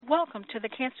Welcome to the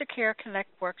Cancer Care Connect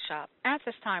workshop. At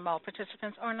this time, all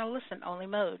participants are in a listen-only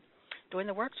mode. During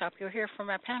the workshop, you'll hear from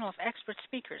a panel of expert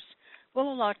speakers.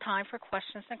 We'll allow time for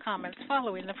questions and comments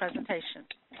following the presentation.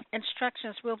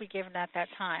 Instructions will be given at that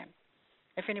time.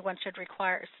 If anyone should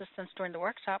require assistance during the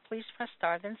workshop, please press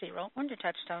star then zero on your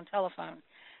touch-tone telephone.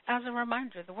 As a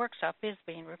reminder, the workshop is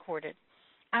being recorded.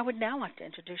 I would now like to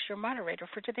introduce your moderator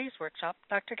for today's workshop,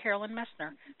 Dr. Carolyn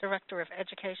Messner, Director of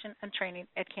Education and Training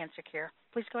at Cancer Care.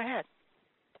 Please go ahead.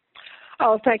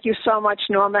 Oh, thank you so much,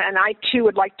 Norma. And I, too,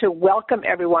 would like to welcome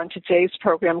everyone to today's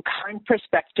program, Current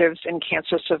Perspectives in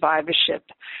Cancer Survivorship.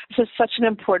 This is such an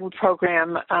important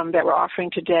program that we're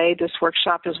offering today. This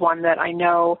workshop is one that I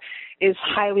know is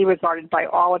highly regarded by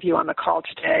all of you on the call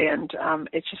today, and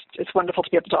it's wonderful to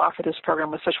be able to offer this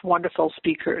program with such wonderful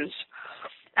speakers.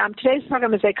 Today's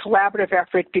program is a collaborative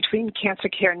effort between Cancer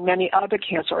Care and many other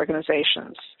cancer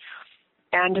organizations.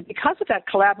 And because of that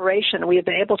collaboration, we have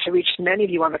been able to reach many of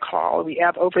you on the call. We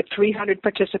have over 300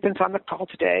 participants on the call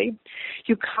today.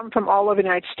 You come from all over the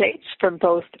United States, from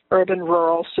both urban,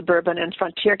 rural, suburban, and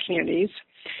frontier communities.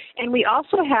 And we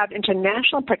also have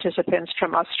international participants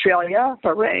from Australia,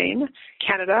 Bahrain,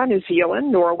 Canada, New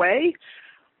Zealand, Norway,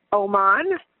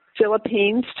 Oman,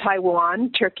 Philippines,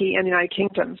 Taiwan, Turkey, and the United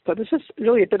Kingdom. So this is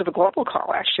really a bit of a global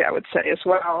call, actually, I would say as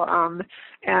well.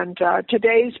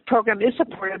 Today's program is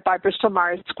supported by Bristol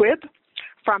Myers Squibb,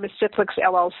 Pharmacyclics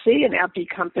LLC, an AbbVie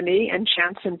company, and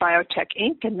Janssen Biotech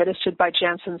Inc., administered by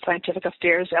Janssen Scientific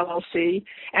Affairs LLC,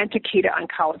 and Takeda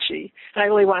Oncology. And I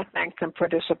really want to thank them for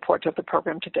their support of the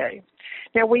program today.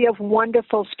 Now, we have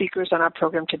wonderful speakers on our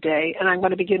program today, and I'm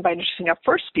going to begin by introducing our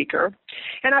first speaker.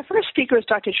 And our first speaker is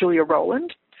Dr. Julia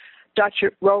Rowland.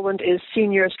 Dr. Rowland is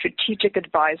Senior Strategic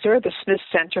Advisor, the Smith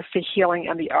Center for Healing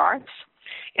and the Arts.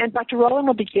 And Dr. Rowland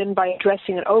will begin by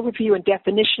addressing an overview and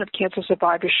definition of cancer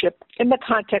survivorship in the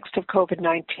context of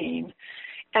COVID-19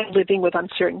 and living with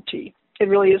uncertainty. It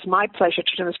really is my pleasure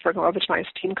to turn this program over to my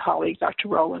esteemed colleague, Dr.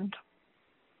 Rowland.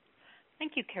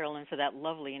 Thank you, Carolyn, for that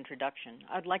lovely introduction.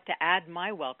 I'd like to add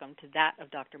my welcome to that of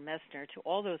Dr. Messner to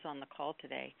all those on the call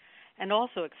today, and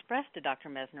also express to Dr.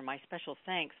 Messner my special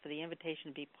thanks for the invitation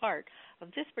to be part of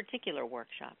this particular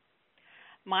workshop.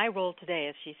 My role today,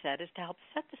 as she said, is to help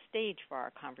set the stage for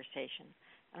our conversation.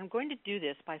 And I'm going to do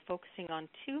this by focusing on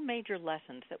two major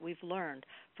lessons that we've learned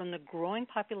from the growing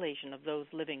population of those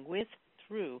living with,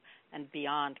 through, and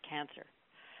beyond cancer.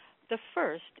 The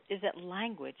first is that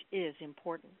language is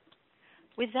important.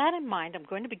 With that in mind, I'm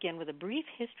going to begin with a brief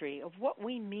history of what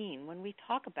we mean when we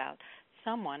talk about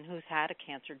someone who's had a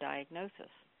cancer diagnosis.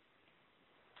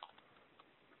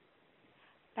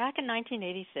 Back in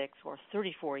 1986, or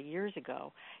 34 years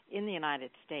ago, in the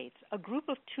United States, a group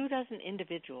of 24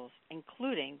 individuals,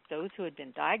 including those who had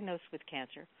been diagnosed with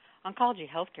cancer, oncology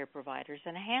healthcare providers,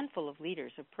 and a handful of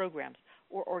leaders of programs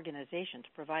or organizations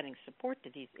providing support to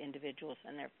these individuals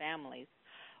and their families,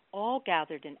 all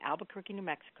gathered in Albuquerque, New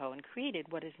Mexico, and created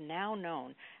what is now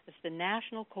known as the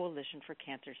National Coalition for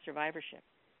Cancer Survivorship.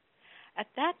 At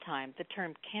that time, the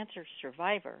term cancer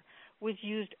survivor was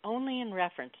used only in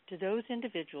reference to those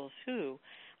individuals who,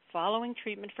 following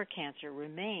treatment for cancer,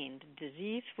 remained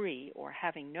disease-free or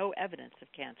having no evidence of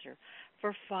cancer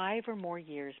for 5 or more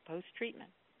years post-treatment.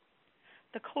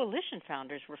 The coalition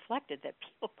founders reflected that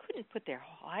people couldn't put their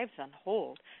lives on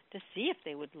hold to see if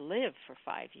they would live for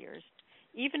 5 years.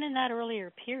 Even in that earlier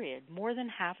period, more than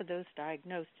half of those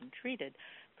diagnosed and treated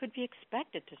could be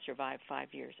expected to survive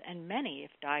 5 years, and many,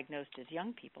 if diagnosed as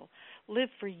young people,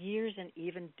 lived for years and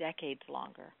even decades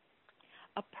longer.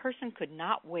 A person could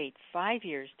not wait 5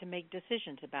 years to make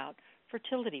decisions about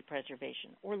fertility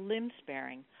preservation or limb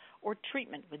sparing or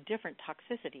treatment with different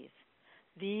toxicities.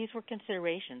 These were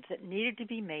considerations that needed to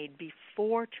be made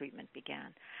before treatment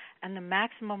began, and the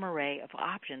maximum array of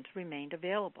options remained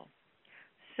available.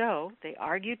 So they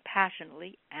argued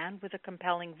passionately and with a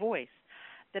compelling voice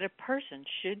that a person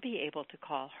should be able to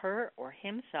call her or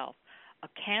himself a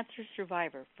cancer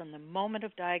survivor from the moment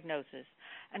of diagnosis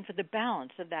and for the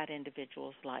balance of that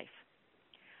individual's life.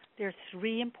 There are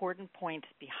 3 important points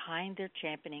behind their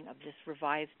championing of this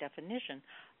revised definition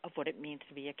of what it means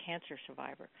to be a cancer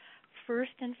survivor.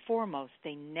 First and foremost,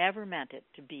 they never meant it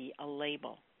to be a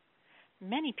label.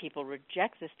 Many people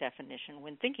reject this definition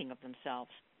when thinking of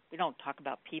themselves. We don't talk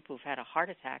about people who've had a heart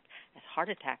attack as heart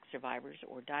attack survivors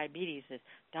or diabetes as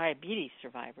diabetes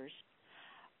survivors.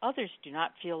 Others do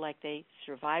not feel like they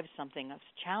survived something as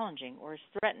challenging or as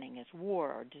threatening as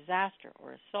war or disaster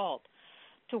or assault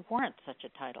to warrant such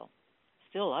a title.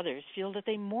 Still others feel that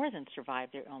they more than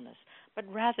survived their illness, but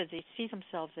rather they see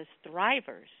themselves as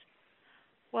thrivers.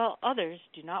 while others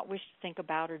do not wish to think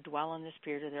about or dwell on this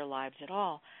period of their lives at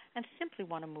all and simply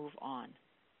want to move on.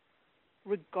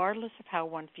 Regardless of how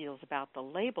one feels about the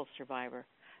label survivor,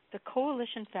 the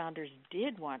coalition founders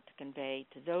did want to convey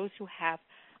to those who have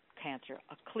cancer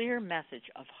a clear message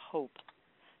of hope,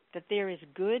 that there is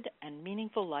good and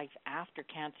meaningful life after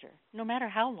cancer, no matter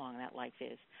how long that life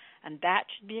is, and that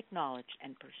should be acknowledged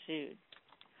and pursued.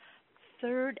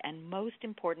 Third, and most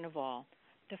important of all,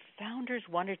 the founders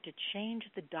wanted to change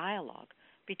the dialogue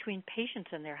between patients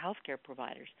and their healthcare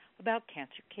providers about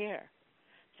cancer care.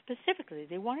 Specifically,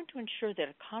 they wanted to ensure that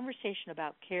a conversation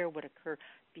about care would occur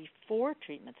before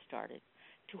treatment started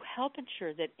to help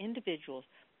ensure that individuals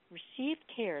received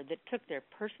care that took their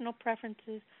personal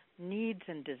preferences, needs,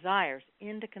 and desires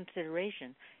into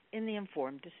consideration in the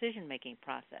informed decision-making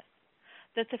process,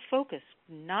 that the focus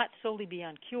would not solely be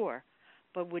on cure,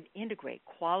 but would integrate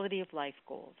quality of life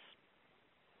goals.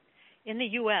 In the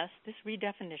U.S., this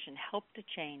redefinition helped to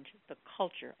change the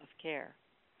culture of care.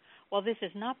 While this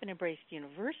has not been embraced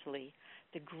universally,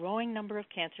 the growing number of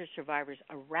cancer survivors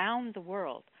around the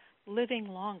world living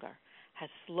longer has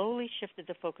slowly shifted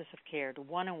the focus of care to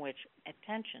one in which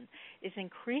attention is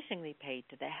increasingly paid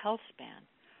to the health span,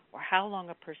 or how long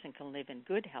a person can live in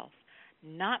good health,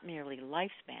 not merely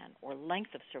lifespan or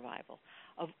length of survival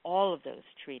of all of those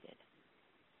treated.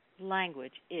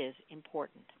 Language is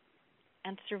important,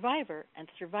 and survivor and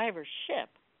survivorship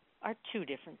are two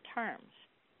different terms.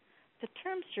 The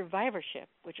term survivorship,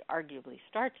 which arguably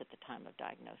starts at the time of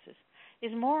diagnosis,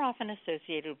 is more often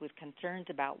associated with concerns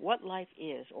about what life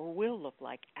is or will look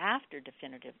like after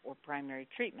definitive or primary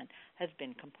treatment has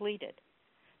been completed.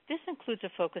 This includes a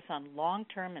focus on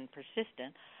long-term and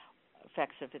persistent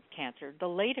effects of the cancer, the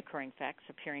late occurring effects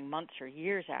appearing months or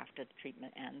years after the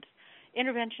treatment ends,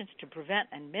 interventions to prevent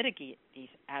and mitigate these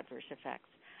adverse effects,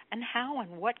 and how and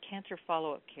what cancer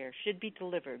follow-up care should be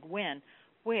delivered when,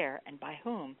 where, and by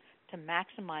whom to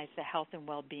maximize the health and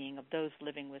well-being of those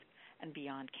living with and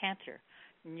beyond cancer.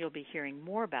 And you'll be hearing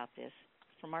more about this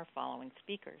from our following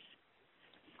speakers.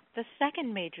 The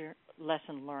second major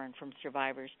lesson learned from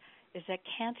survivors is that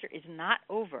cancer is not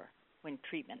over when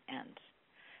treatment ends.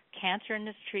 Cancer and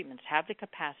its treatments have the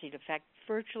capacity to affect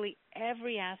virtually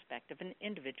every aspect of an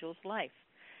individual's life: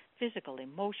 physical,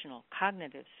 emotional,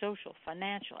 cognitive, social,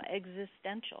 financial,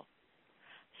 existential.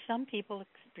 Some people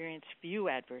experience few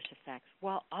adverse effects,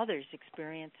 while others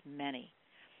experience many.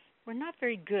 We're not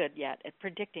very good yet at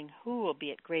predicting who will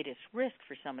be at greatest risk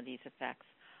for some of these effects,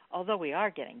 although we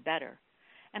are getting better.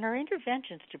 And our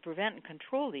interventions to prevent and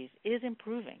control these is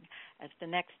improving, as the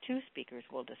next two speakers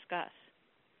will discuss.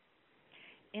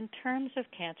 In terms of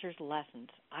cancer's lessons,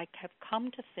 I have come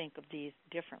to think of these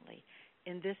differently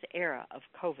in this era of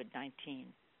COVID-19.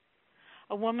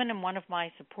 A woman in one of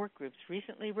my support groups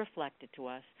recently reflected to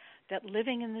us that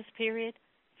living in this period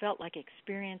felt like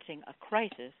experiencing a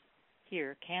crisis,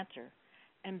 here cancer,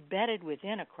 embedded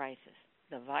within a crisis,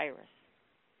 the virus.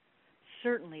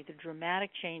 Certainly the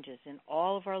dramatic changes in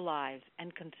all of our lives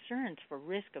and concerns for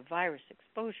risk of virus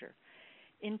exposure,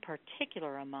 in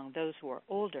particular among those who are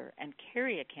older and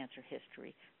carry a cancer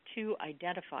history, two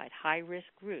identified high-risk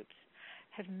groups,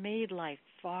 have made life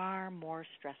far more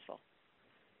stressful.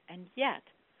 And yet,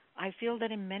 I feel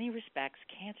that in many respects,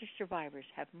 cancer survivors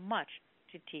have much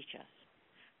to teach us.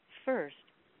 First,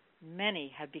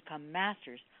 many have become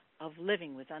masters of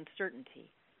living with uncertainty,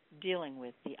 dealing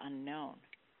with the unknown.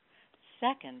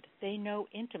 Second, they know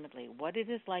intimately what it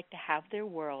is like to have their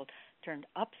world turned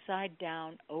upside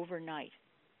down overnight,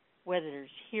 whether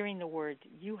it's hearing the words,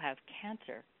 "you have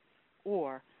cancer,"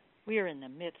 or "we are in the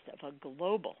midst of a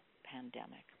global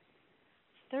pandemic."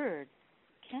 Third,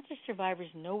 cancer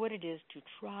survivors know what it is to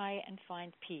try and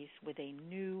find peace with a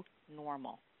new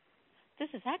normal.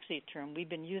 This is actually a term we've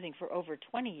been using for over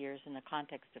 20 years in the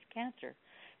context of cancer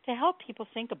to help people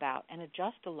think about and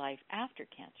adjust to life after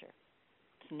cancer.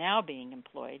 It's now being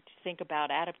employed to think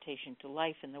about adaptation to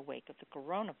life in the wake of the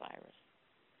coronavirus.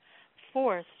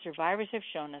 Fourth, survivors have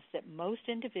shown us that most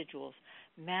individuals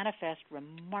manifest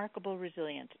remarkable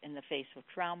resilience in the face of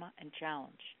trauma and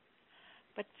challenge.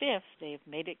 But fifth, they have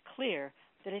made it clear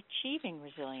that achieving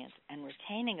resilience and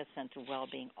retaining a sense of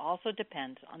well-being also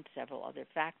depends on several other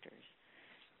factors.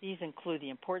 These include the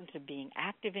importance of being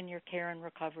active in your care and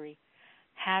recovery,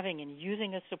 having and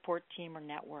using a support team or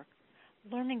network,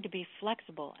 learning to be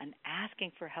flexible and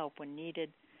asking for help when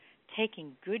needed,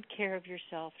 taking good care of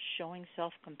yourself, showing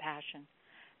self-compassion,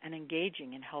 and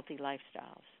engaging in healthy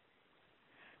lifestyles.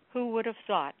 Who would have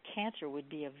thought cancer would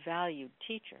be a valued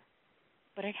teacher?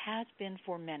 But it has been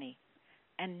for many,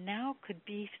 and now could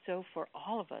be so for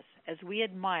all of us as we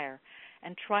admire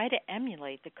and try to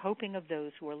emulate the coping of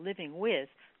those who are living with,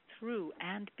 through,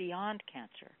 and beyond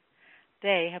cancer.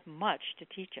 They have much to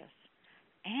teach us,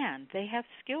 and they have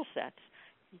skill sets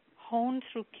honed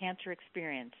through cancer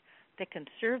experience that can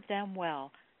serve them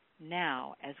well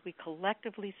now as we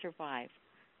collectively survive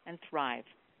and thrive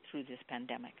through this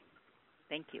pandemic.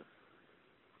 Thank you.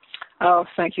 Oh,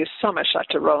 thank you so much,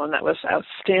 Dr. Rowland. That was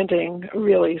outstanding,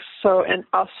 really. So, and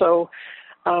also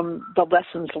the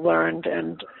lessons learned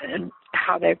and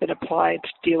how they've been applied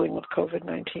to dealing with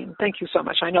COVID-19. Thank you so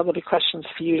much. I know there'll be questions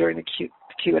for you during the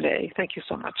Q&A. Thank you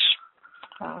so much.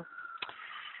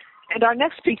 And our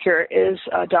next speaker is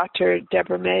Dr.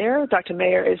 Deborah Mayer. Dr.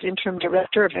 Mayer is Interim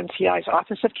Director of NCI's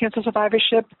Office of Cancer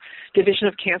Survivorship, Division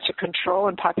of Cancer Control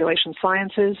and Population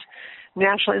Sciences,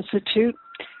 National Institute,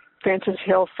 Francis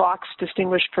Hill Fox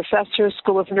Distinguished Professor,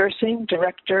 School of Nursing,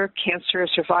 Director, Cancer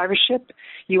Survivorship,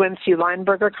 UNC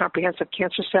Lineberger Comprehensive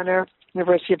Cancer Center,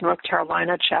 University of North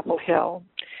Carolina, Chapel Hill.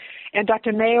 And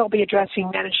Dr. Mayer will be addressing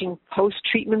managing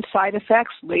post-treatment side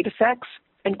effects, late effects,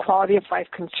 and quality of life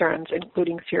concerns,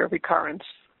 including fear of recurrence.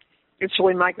 It's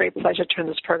really my great pleasure to turn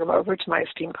this program over to my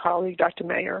esteemed colleague, Dr.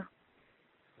 Mayer.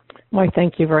 Why,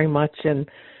 thank you very much. And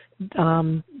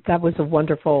that was a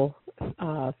wonderful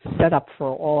setup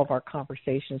for all of our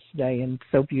conversations today, and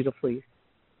so beautifully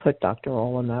put, Dr.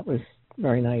 Rowland. That was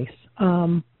very nice.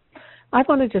 I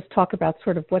want to just talk about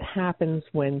sort of what happens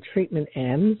when treatment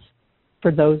ends.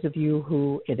 For those of you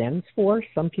who it ends for,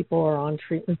 some people are on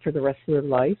treatment for the rest of their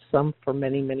life, some for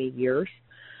many, many years.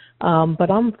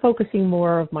 But I'm focusing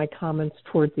more of my comments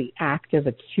towards the active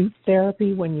acute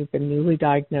therapy when you've been newly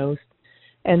diagnosed.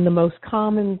 And the most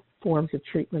common forms of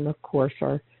treatment, of course,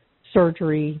 are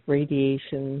surgery,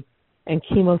 radiation, and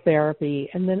chemotherapy,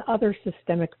 and then other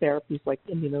systemic therapies like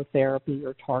immunotherapy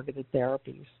or targeted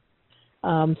therapies.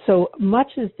 So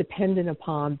much is dependent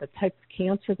upon the type of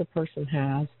cancer the person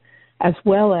has, as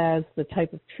well as the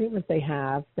type of treatment they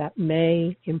have that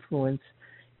may influence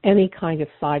any kind of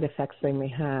side effects they may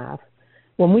have.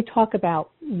 When we talk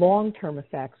about long-term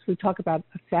effects, we talk about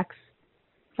effects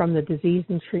from the disease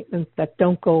and treatment that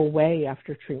don't go away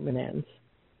after treatment ends.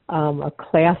 A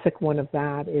classic one of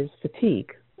that is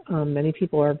fatigue. Many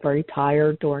people are very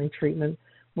tired during treatment.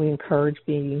 We encourage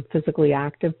being physically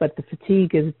active, but the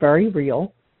fatigue is very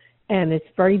real, and it's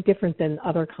very different than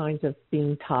other kinds of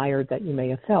being tired that you may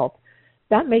have felt.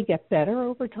 That may get better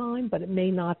over time, but it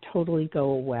may not totally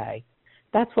go away.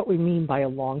 That's what we mean by a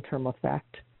long-term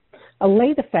effect. A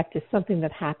late effect is something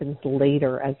that happens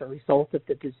later as a result of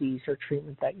the disease or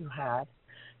treatment that you had.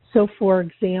 So, for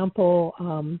example,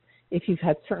 if you've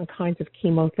had certain kinds of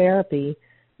chemotherapy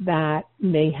that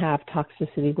may have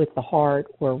toxicity with the heart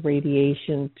or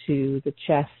radiation to the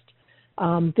chest,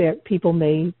 people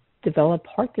may develop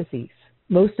heart disease.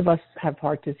 Most of us have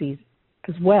heart disease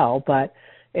as well, but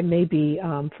it may be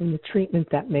from the treatment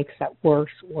that makes that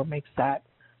worse or makes that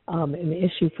an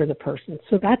issue for the person.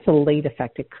 So that's a late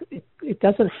effect. It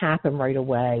doesn't happen right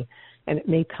away, and it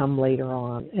may come later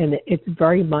on. And it's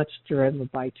very much driven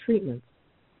by treatment.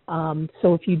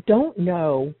 So if you don't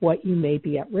know what you may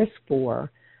be at risk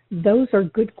for, those are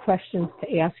good questions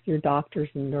to ask your doctors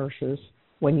and nurses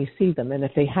when you see them. And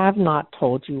if they have not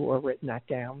told you or written that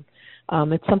down,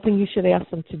 it's something you should ask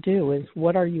them to do, is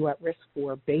what are you at risk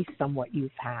for based on what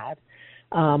you've had,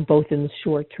 both in the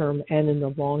short term and in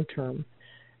the long term.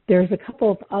 There's a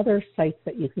couple of other sites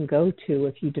that you can go to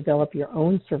if you develop your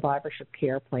own survivorship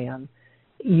care plan.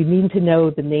 You need to know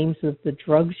the names of the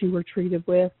drugs you were treated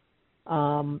with,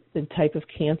 the type of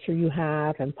cancer you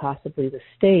have, and possibly the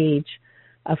stage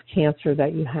of cancer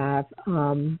that you have,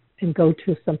 and go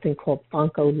to something called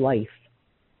OncoLife,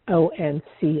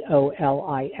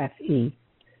 ONCOLIFE,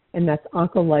 and that's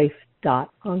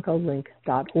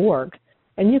oncolife.oncolink.org.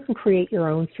 And you can create your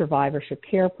own survivorship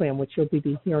care plan, which you'll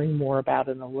be hearing more about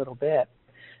in a little bit.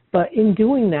 But in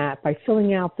doing that, by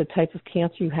filling out the type of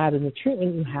cancer you had and the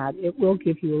treatment you had, it will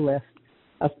give you a list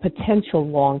of potential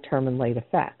long-term and late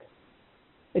effects.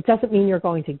 It doesn't mean you're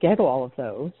going to get all of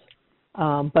those,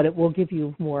 but it will give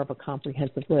you more of a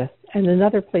comprehensive list. And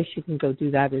another place you can go do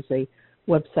that is a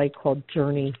website called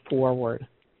Journey Forward.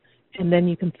 And then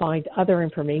you can find other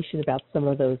information about some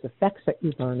of those effects that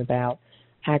you learn about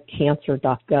at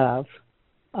cancer.gov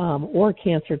or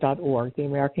cancer.org. The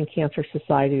American Cancer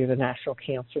Society or the National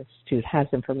Cancer Institute has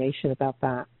information about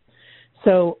that.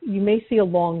 So you may see a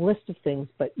long list of things,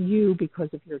 but you, because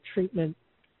of your treatment,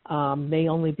 may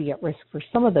only be at risk for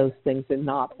some of those things and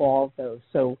not all of those.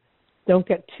 So don't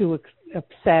get too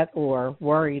upset or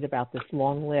worried about this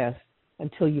long list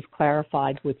until you've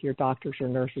clarified with your doctors or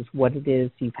nurses what it is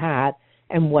you've had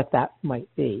and what that might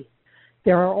be.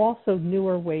 There are also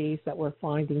newer ways that we're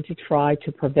finding to try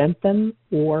to prevent them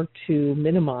or to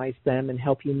minimize them and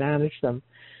help you manage them.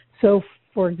 So,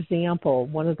 for example,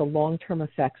 one of the long-term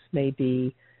effects may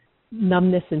be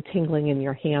numbness and tingling in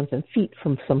your hands and feet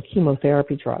from some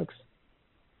chemotherapy drugs.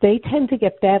 They tend to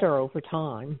get better over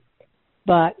time,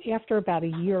 but after about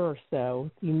a year or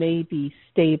so, you may be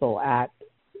stable at,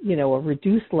 a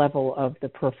reduced level of the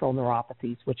peripheral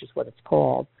neuropathies, which is what it's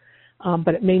called.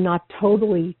 But it may not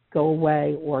totally go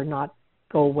away or not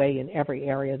go away in every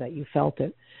area that you felt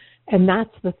it. And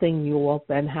that's the thing you will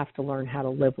then have to learn how to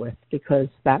live with, because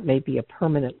that may be a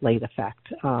permanent late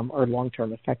effect or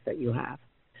long-term effect that you have.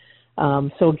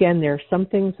 So again, there are some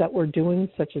things that we're doing,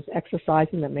 such as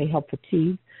exercising, that may help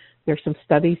fatigue. There's some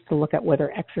studies to look at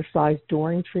whether exercise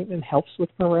during treatment helps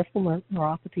with peripheral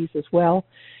neuropathies as well.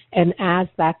 And as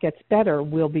that gets better,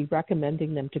 we'll be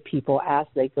recommending them to people as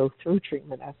they go through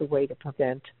treatment as a way to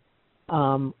prevent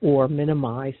or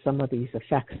minimize some of these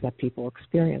effects that people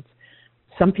experience.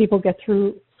 Some people get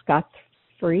through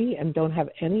scot-free and don't have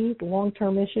any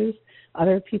long-term issues.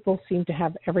 Other people seem to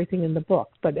have everything in the book,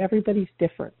 but everybody's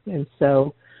different. And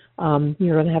so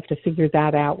you're going to have to figure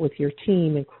that out with your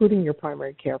team, including your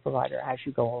primary care provider, as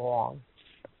you go along.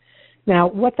 Now,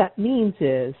 what that means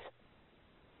is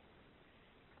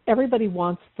everybody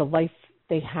wants the life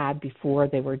they had before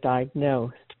they were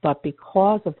diagnosed, but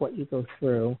because of what you go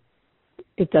through,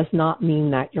 it does not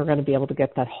mean that you're going to be able to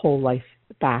get that whole life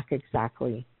back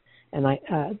exactly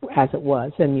as it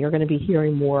was. And you're going to be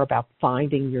hearing more about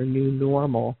finding your new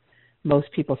normal.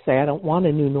 Most people say, I don't want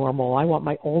a new normal. I want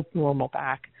my old normal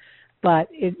back. But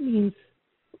it means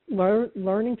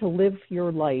learning to live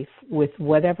your life with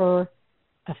whatever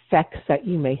effects that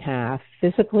you may have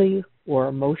physically or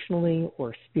emotionally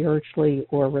or spiritually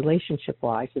or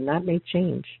relationship-wise, and that may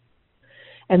change.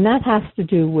 And that has to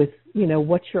do with,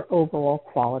 what's your overall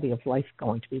quality of life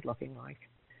going to be looking like.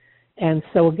 And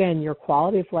so, again, your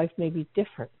quality of life may be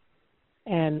different.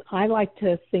 And I like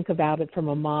to think about it from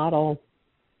a model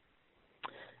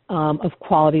of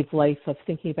quality of life, of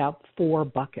thinking about 4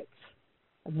 buckets.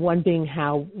 One being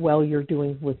how well you're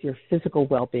doing with your physical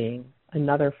well-being,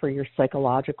 another for your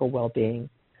psychological well-being,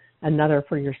 another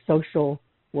for your social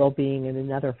well-being, and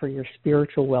another for your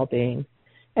spiritual well-being.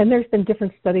 And there's been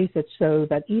different studies that show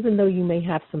that even though you may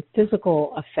have some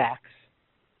physical effects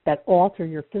that alter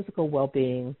your physical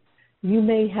well-being, you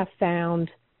may have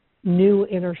found new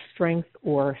inner strength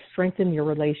or strengthened your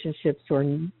relationships or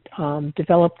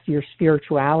developed your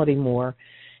spirituality more,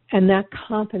 and that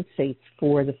compensates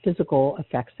for the physical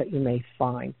effects that you may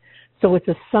find. So it's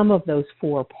a sum of those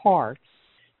 4 parts,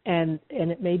 and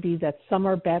it may be that some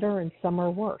are better and some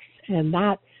are worse, and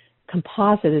that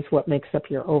composite is what makes up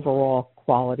your overall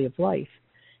quality of life.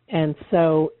 And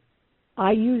so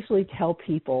I usually tell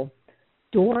people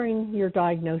during your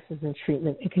diagnosis and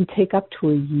treatment, it can take up to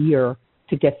a year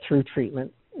to get through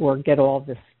treatment or get all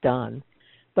this done,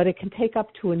 but it can take up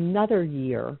to another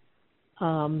year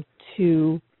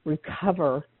to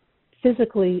recover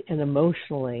physically and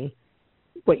emotionally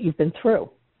what you've been through.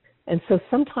 And so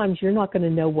sometimes you're not going to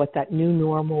know what that new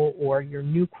normal or your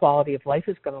new quality of life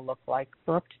is going to look like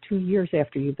for up to 2 years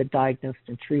after you've been diagnosed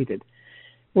and treated,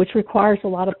 which requires a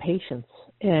lot of patience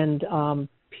and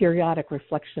periodic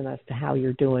reflection as to how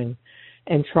you're doing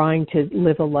and trying to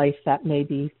live a life that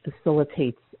maybe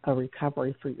facilitates a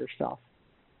recovery for yourself.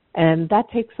 And that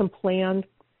takes some planned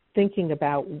thinking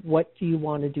about what do you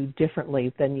want to do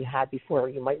differently than you had before.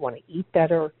 You might want to eat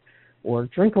better or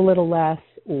drink a little less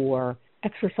or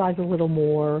exercise a little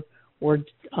more or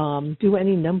do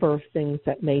any number of things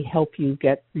that may help you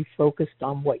get refocused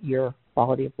on what your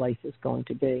quality of life is going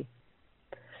to be.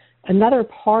 Another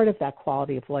part of that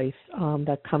quality of life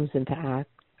that comes into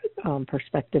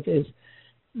perspective is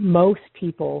most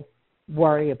people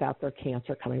worry about their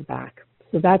cancer coming back.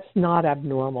 So that's not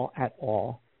abnormal at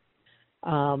all.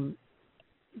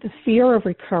 The fear of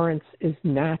recurrence is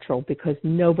natural because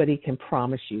nobody can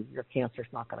promise you your cancer is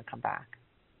not going to come back.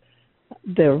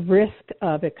 The risk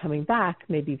of it coming back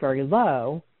may be very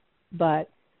low, but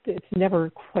it's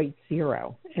never quite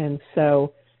zero. And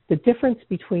so the difference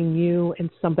between you and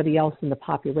somebody else in the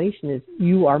population is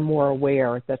you are more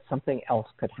aware that something else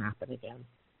could happen again.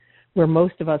 Where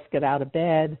most of us get out of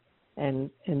bed and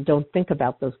don't think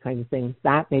about those kinds of things,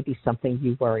 that may be something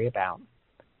you worry about.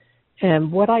 And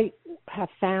what I have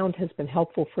found has been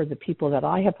helpful for the people that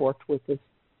I have worked with is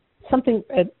something,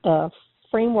 a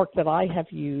framework that I have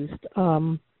used,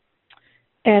 and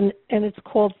it's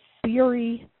called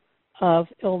theory of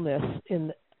illness,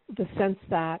 in the sense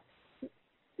that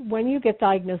when you get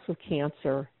diagnosed with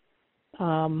cancer,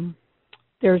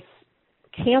 there's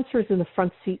cancer's in the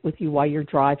front seat with you while you're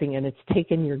driving, and it's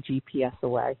taken your GPS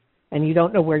away, and you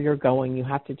don't know where you're going. You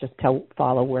have to just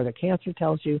follow where the cancer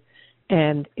tells you,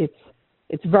 and it's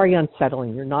very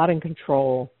unsettling. You're not in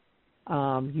control.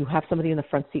 You have somebody in the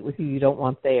front seat with you you don't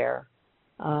want there.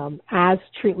 As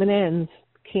treatment ends,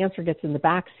 cancer gets in the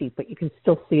back seat, but you can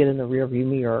still see it in the rearview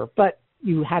mirror. But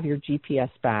you have your GPS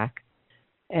back,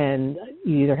 and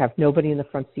you either have nobody in the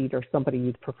front seat or somebody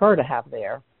you'd prefer to have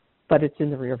there, but it's in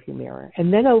the rearview mirror.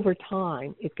 And then over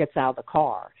time, it gets out of the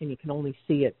car, and you can only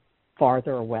see it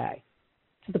farther away,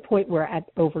 to the point where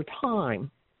over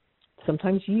time,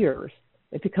 sometimes years,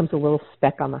 it becomes a little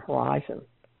speck on the horizon.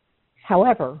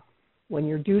 However, when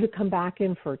you're due to come back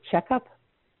in for a checkup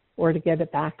or to get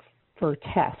it back for a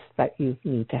test that you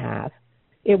need to have,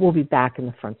 it will be back in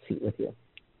the front seat with you.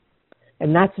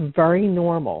 And that's very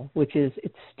normal, which is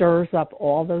it stirs up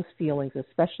all those feelings,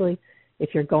 especially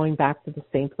if you're going back to the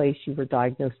same place you were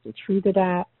diagnosed and treated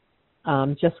at.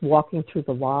 Just walking through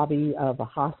the lobby of a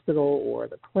hospital or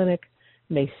the clinic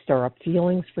may stir up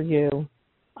feelings for you.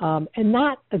 And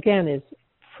that, again, is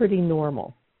pretty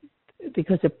normal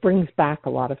because it brings back a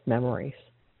lot of memories.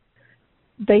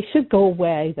 They should go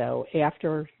away, though,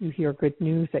 after you hear good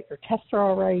news that your tests are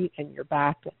all right and you're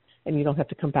back and you don't have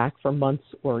to come back for months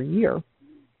or a year.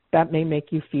 That may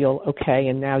make you feel okay,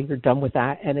 and now you're done with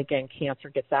that. And, again, cancer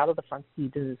gets out of the front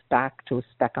seat and is back to a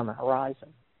speck on the horizon.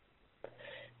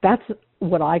 That's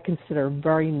what I consider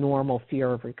very normal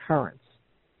fear of recurrence.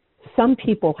 Some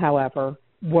people, however,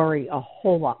 worry a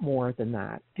whole lot more than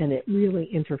that, and it really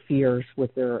interferes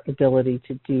with their ability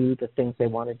to do the things they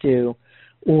want to do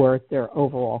or their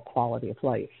overall quality of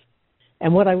life.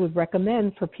 And what I would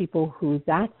recommend for people who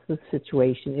that's the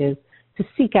situation is to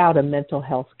seek out a mental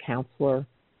health counselor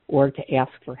or to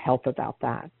ask for help about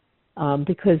that,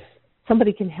 because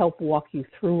somebody can help walk you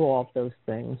through all of those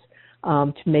things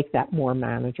to make that more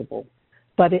manageable.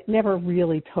 But it never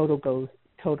really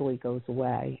totally goes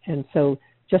away. And so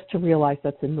just to realize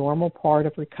that's a normal part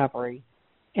of recovery,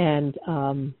 and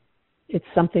it's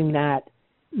something that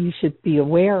you should be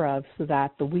aware of so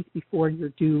that the week before you're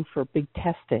due for big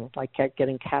testing, like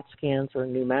getting CAT scans or a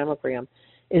new mammogram,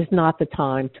 is not the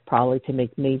time to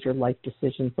make major life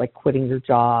decisions like quitting your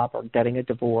job or getting a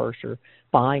divorce or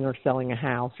buying or selling a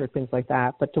house or things like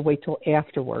that, but to wait till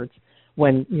afterwards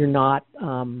when you're not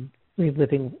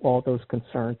reliving all those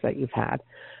concerns that you've had.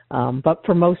 But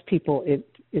for most people,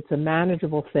 it's a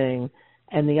manageable thing.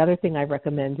 And the other thing I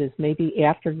recommend is maybe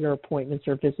after your appointments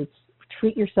or visits,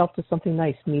 treat yourself to something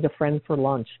nice. Meet a friend for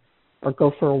lunch or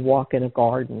go for a walk in a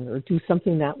garden or do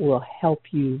something that will help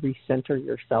you recenter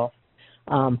yourself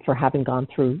for having gone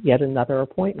through yet another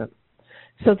appointment.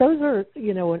 So those are,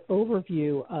 an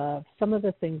overview of some of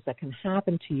the things that can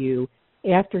happen to you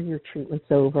after your treatment's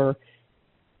over.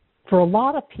 For a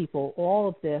lot of people, all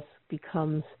of this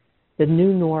becomes the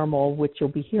new normal, which you'll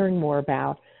be hearing more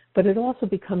about, but it also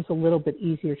becomes a little bit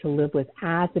easier to live with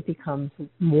as it becomes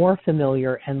more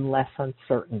familiar and less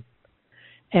uncertain.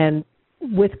 And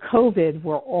with COVID,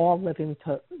 we're all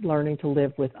learning to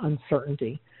live with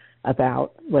uncertainty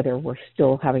about whether we're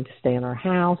still having to stay in our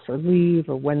house or leave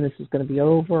or when this is going to be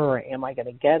over or am I going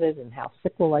to get it and how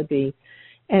sick will I be.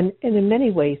 And in many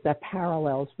ways, that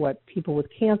parallels what people with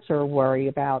cancer worry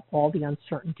about, all the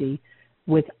uncertainty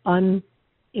with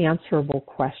unanswerable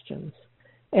questions.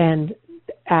 And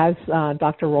as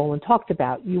Dr. Rowland talked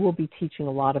about, you will be teaching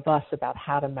a lot of us about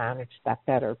how to manage that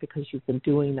better because you've been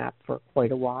doing that for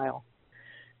quite a while.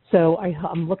 So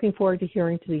I'm looking forward to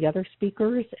hearing to the other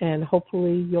speakers, and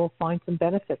hopefully you'll find some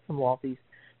benefit from all these.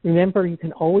 Remember, you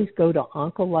can always go to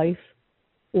OncoLife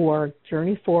or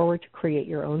Journey Forward to create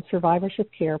your own survivorship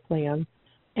care plan.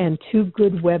 And two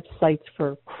good websites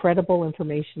for credible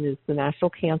information is the National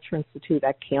Cancer Institute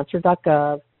at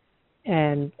cancer.gov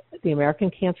and the American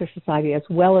Cancer Society, as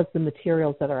well as the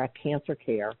materials that are at Cancer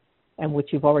Care, and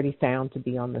which you've already found to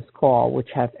be on this call, which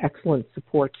have excellent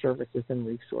support services and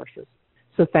resources.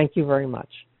 So thank you very much.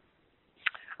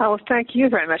 Oh, thank you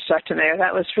very much, Dr. Mayer.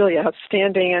 That was really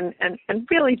outstanding and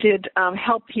really did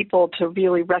help people to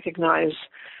really recognize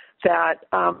that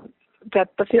that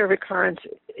the fear of recurrence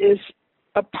is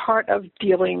a part of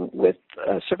dealing with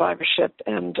survivorship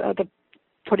and the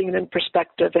putting it in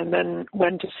perspective and then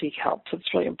when to seek help. So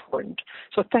it's really important.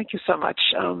 So thank you so much.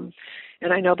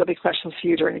 And I know there'll be questions for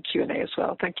you during the Q&A as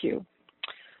well. Thank you.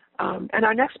 And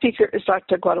our next speaker is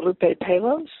Dr. Guadalupe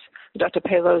Palos. Dr.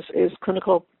 Palos is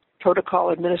Clinical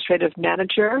Protocol Administration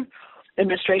Manager,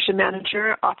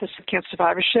 Office of Cancer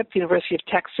Survivorship, University of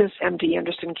Texas, MD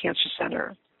Anderson Cancer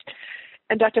Center.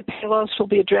 And Dr. Palos will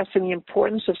be addressing the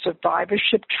importance of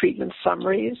survivorship treatment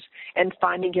summaries and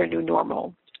finding your new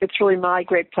normal. it's really my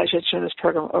great pleasure to turn this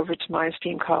program over to my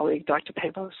esteemed colleague, Dr.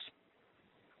 Pebos.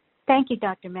 Thank you,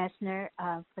 Dr. Messner,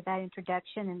 for that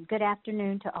introduction, and good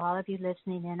afternoon to all of you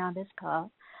listening in on this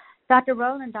call. Dr.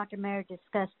 Rowland and Dr. Mayer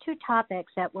discussed two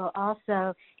topics that will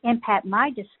also impact my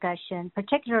discussion,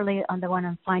 particularly on the one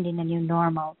on finding a new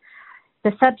normal.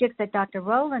 The subject that Dr.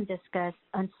 Rowland discussed,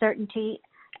 uncertainty,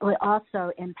 will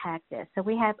also impact this. So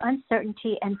we have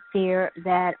uncertainty and fear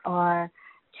that are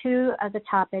two of the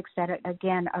topics that,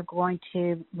 are going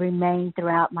to remain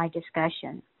throughout my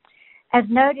discussion. As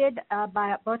noted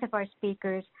by both of our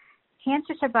speakers,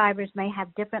 cancer survivors may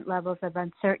have different levels of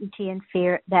uncertainty and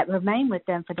fear that remain with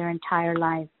them for their entire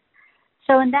life.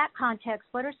 So in that context,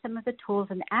 what are some of the tools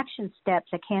and action steps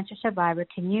a cancer survivor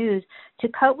can use to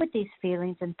cope with these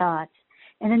feelings and thoughts?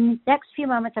 And in the next few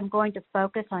moments, I'm going to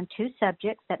focus on two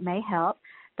subjects that may help: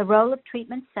 the role of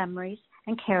treatment summaries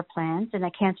and care plans in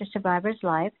a cancer survivor's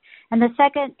life. And the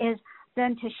second is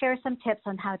then to share some tips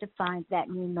on how to find that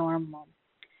new normal.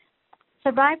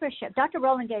 Survivorship. Dr.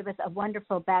 Rowland gave us a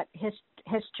wonderful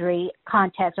history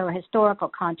context or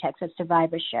historical context of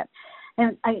survivorship.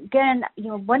 And again,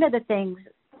 one of the things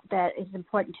that is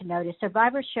important to note is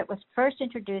survivorship was first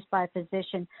introduced by a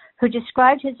physician who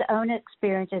described his own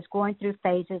experience as going through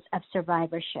phases of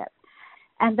survivorship.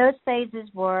 And those phases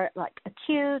were like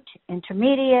acute,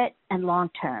 intermediate, and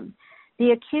long-term.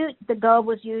 The acute, the goal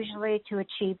was usually to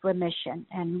achieve remission,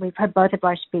 and we've heard both of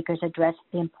our speakers address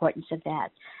the importance of that.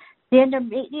 The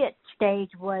intermediate stage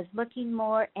was looking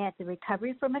more at the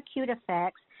recovery from acute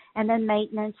effects and then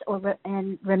maintenance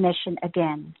and remission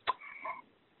again.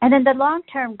 And then the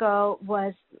long-term goal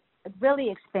was really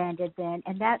expanded then,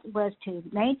 and that was to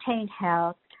maintain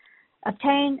health,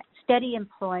 obtain steady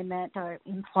employment or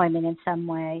employment in some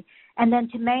way, and then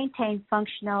to maintain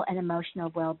functional and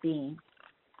emotional well-being.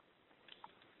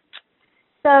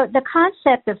 So the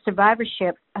concept of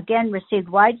survivorship, again, received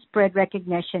widespread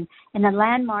recognition in the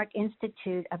landmark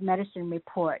Institute of Medicine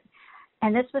report.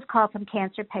 And this was called From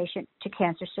Cancer Patient to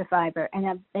Cancer Survivor.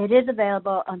 And it is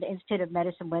available on the Institute of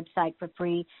Medicine website for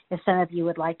free if some of you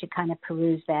would like to kind of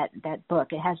peruse that book.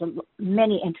 It has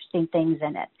many interesting things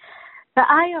in it. The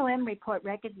IOM report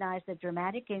recognized a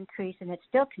dramatic increase, and it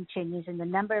still continues, in the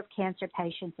number of cancer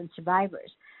patients and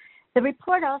survivors. The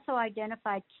report also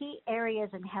identified key areas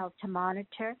in health to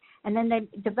monitor, and then they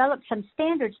developed some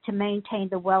standards to maintain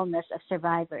the wellness of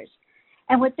survivors.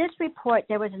 And with this report,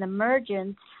 there was an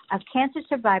emergence of cancer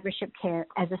survivorship care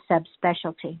as a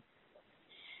subspecialty.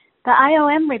 The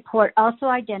IOM report also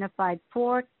identified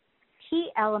 4 key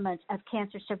elements of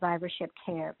cancer survivorship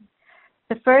care.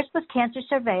 The first was cancer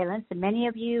surveillance, and many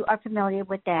of you are familiar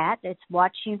with that. It's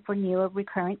watching for new or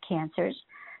recurrent cancers.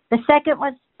 The second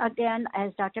was, again,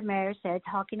 as Dr. Mayer said,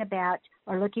 talking about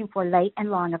or looking for late and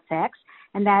long effects,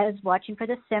 and that is watching for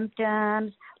the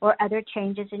symptoms or other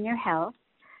changes in your health.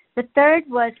 The third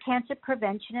was cancer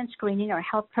prevention and screening or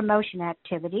health promotion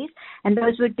activities, and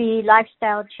those would be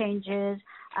lifestyle changes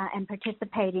and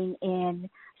participating in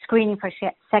screening for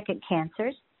second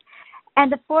cancers.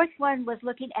 And the fourth one was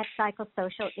looking at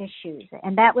psychosocial issues,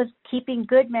 and that was keeping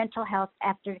good mental health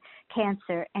after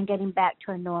cancer and getting back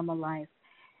to a normal life.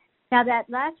 Now, that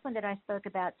last one that I spoke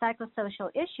about, psychosocial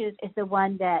issues, is the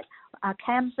one that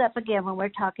comes up again when we're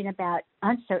talking about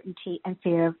uncertainty and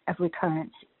fear of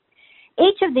recurrence.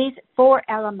 Each of these 4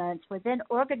 elements were then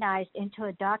organized into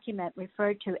a document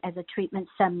referred to as a treatment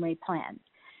summary plan.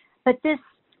 But this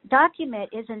document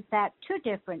is, in fact, 2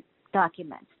 different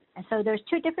documents. And so there's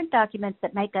 2 different documents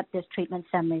that make up this treatment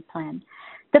summary plan.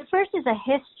 The first is a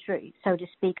history, so to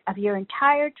speak, of your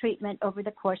entire treatment over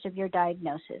the course of your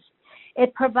diagnosis.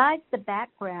 It provides the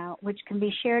background, which can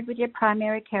be shared with your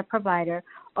primary care provider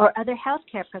or other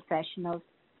healthcare professionals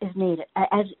if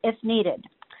needed.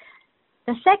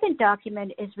 The second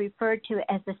document is referred to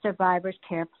as the Survivor's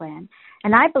Care Plan,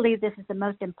 and I believe this is the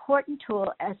most important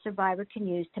tool a survivor can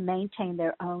use to maintain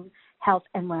their own health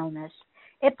and wellness.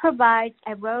 It provides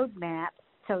a roadmap,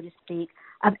 so to speak,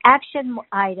 of action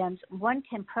items one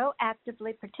can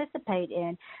proactively participate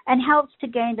in and helps to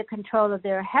gain the control of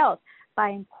their health by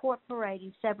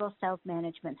incorporating several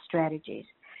self-management strategies.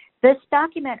 This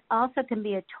document also can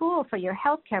be a tool for your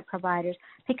healthcare providers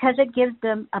because it gives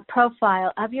them a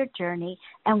profile of your journey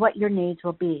and what your needs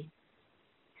will be.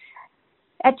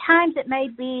 At times, it may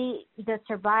be the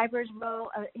survivor's role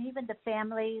or even the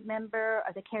family member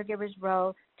or the caregiver's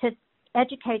role to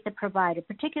educate the provider,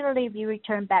 particularly if you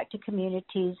return back to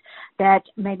communities that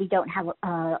maybe don't have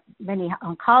many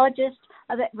oncologists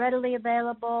readily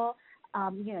available,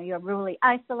 you're rurally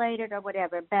isolated or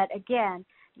whatever. But again,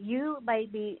 you may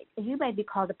be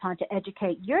called upon to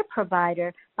educate your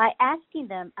provider by asking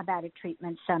them about a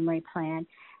treatment summary plan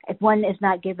if one is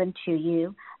not given to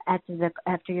you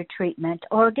after your treatment.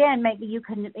 Or again, maybe you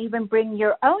can even bring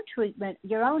your own treatment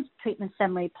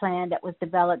summary plan that was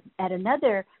developed at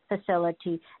another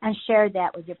facility and share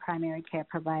that with your primary care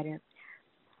provider.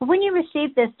 When you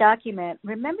receive this document,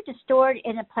 remember to store it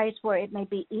in a place where it may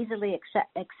be easily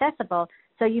accessible,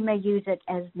 so you may use it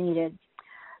as needed.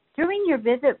 During your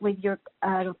visit with your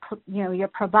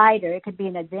provider, it could be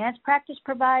an advanced practice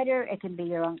provider, it can be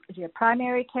your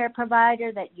primary care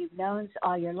provider that you've known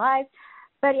all your life,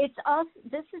 but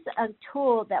this is a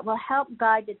tool that will help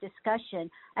guide the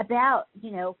discussion about,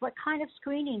 what kind of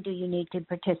screening do you need to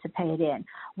participate in?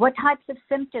 What types of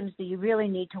symptoms do you really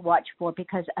need to watch for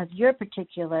because of your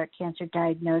particular cancer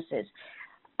diagnosis?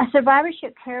 A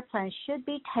survivorship care plan should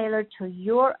be tailored to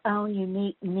your own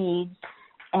unique needs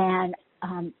and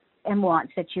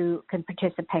wants that you can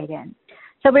participate in.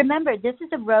 So remember, this is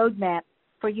a roadmap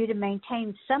for you to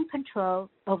maintain some control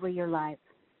over your life.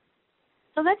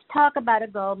 So let's talk about a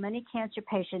goal many cancer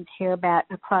patients hear about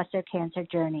across their cancer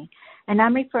journey, and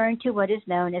I'm referring to what is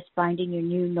known as finding your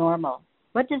new normal.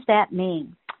 What does that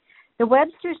mean? The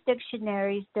Webster's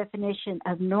Dictionary's definition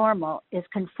of normal is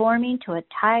conforming to a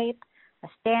type, a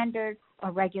standard,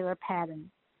 or regular pattern.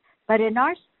 But in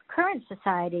our current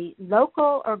society,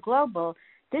 local or global,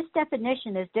 this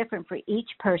definition is different for each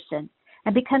person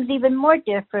and becomes even more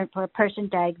different for a person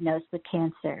diagnosed with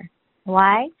cancer.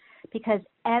 Why? Because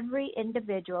every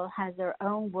individual has their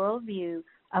own worldview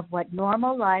of what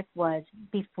normal life was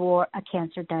before a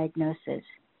cancer diagnosis.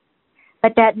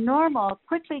 But that normal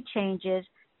quickly changes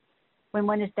when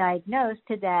one is diagnosed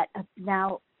to that of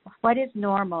now, what is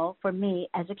normal for me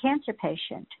as a cancer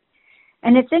patient?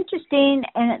 And it's interesting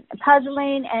and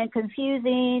puzzling and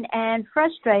confusing and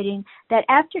frustrating that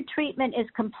after treatment is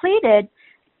completed,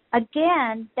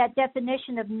 again, that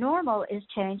definition of normal is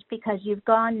changed because you've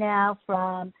gone now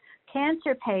from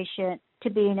cancer patient to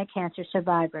being a cancer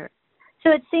survivor. So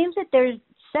it seems that there's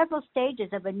several stages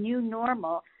of a new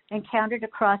normal encountered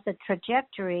across the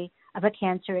trajectory of a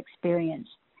cancer experience.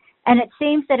 And it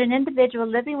seems that an individual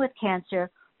living with cancer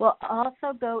will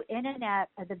also go in and out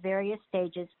of the various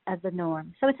stages of the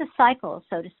norm. So it's a cycle,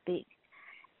 so to speak.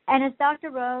 And as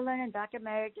Dr. Rowland and Dr.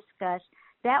 Mayer discussed,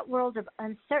 that world of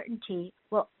uncertainty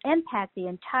will impact the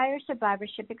entire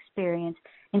survivorship experience,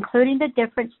 including the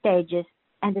different stages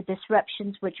and the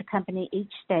disruptions which accompany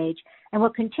each stage, and will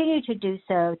continue to do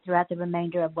so throughout the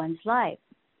remainder of one's life.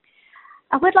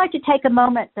 I would like to take a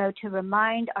moment, though, to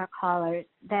remind our callers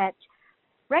that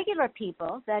regular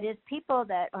people, that is, people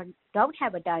that don't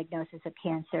have a diagnosis of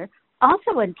cancer,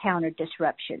 also encounter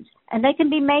disruptions, and they can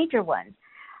be major ones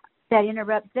that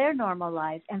interrupt their normal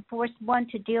lives and force one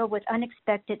to deal with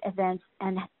unexpected events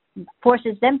and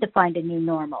forces them to find a new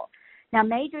normal. Now,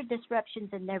 major disruptions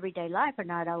in everyday life are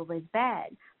not always bad.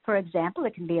 For example,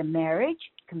 it can be a marriage,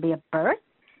 it can be a birth,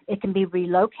 it can be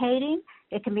relocating,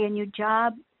 it can be a new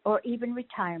job, or even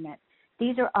retirement.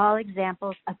 These are all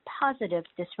examples of positive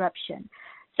disruption.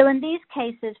 So in these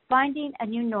cases, finding a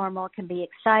new normal can be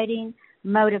exciting,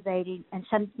 motivating, and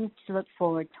something to look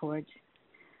forward towards.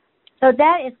 So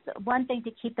that is one thing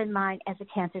to keep in mind as a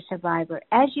cancer survivor.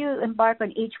 As you embark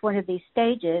on each one of these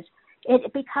stages,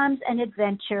 it becomes an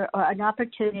adventure or an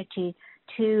opportunity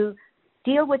to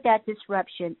deal with that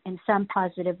disruption in some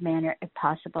positive manner if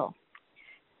possible.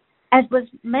 As was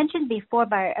mentioned before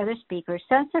by our other speakers,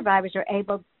 some survivors are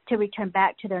able to return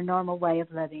back to their normal way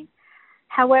of living.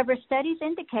 However, studies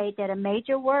indicate that a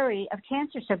major worry of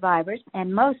cancer survivors,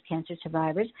 and most cancer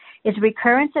survivors, is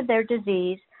recurrence of their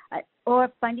disease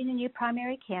or finding a new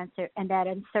primary cancer and that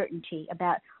uncertainty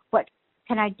about what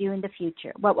can I do in the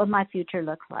future, what will my future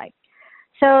look like.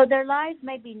 So their lives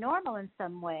may be normal in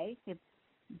some way,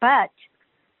 but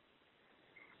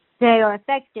they are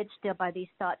affected still by these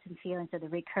thoughts and feelings of the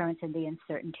recurrence and the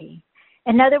uncertainty.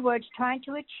 In other words, trying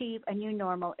to achieve a new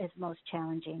normal is most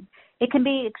challenging. It can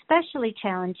be especially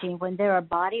challenging when there are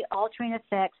body-altering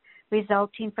effects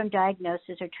resulting from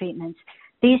diagnosis or treatments.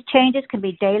 These changes can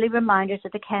be daily reminders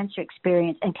of the cancer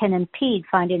experience and can impede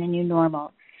finding a new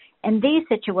normal. In these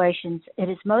situations, it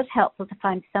is most helpful to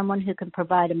find someone who can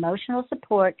provide emotional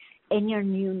support in your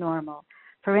new normal.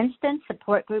 For instance,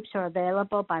 support groups are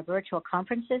available by virtual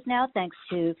conferences now, thanks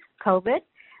to COVID,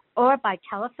 or by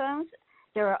telephones.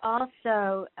 There are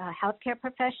also healthcare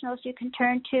professionals you can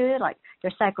turn to, like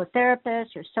your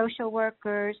psychotherapists, your social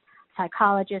workers,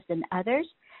 psychologists, and others.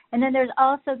 And then there's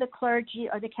also the clergy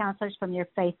or the counselors from your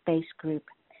faith-based group.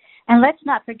 And let's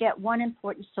not forget one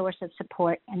important source of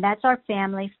support, and that's our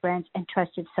family, friends, and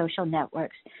trusted social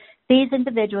networks. These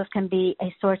individuals can be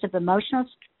a source of emotional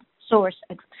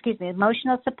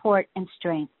support and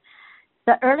strength.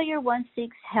 The earlier one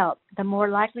seeks help, the more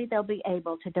likely they'll be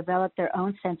able to develop their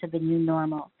own sense of the new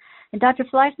normal. And Dr.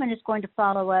 Fleischman is going to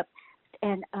follow up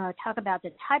and talk about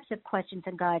the types of questions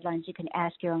and guidelines you can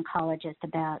ask your oncologist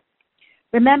about.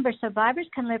 Remember, survivors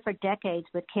can live for decades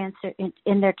with cancer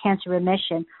in their cancer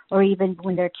remission or even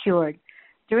when they're cured.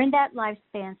 During that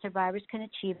lifespan, survivors can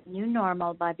achieve a new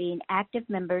normal by being active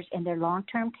members in their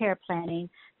long-term care planning,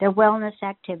 their wellness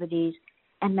activities,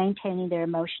 and maintaining their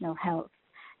emotional health.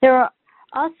 There are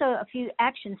also a few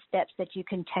action steps that you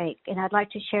can take, and I'd like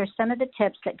to share some of the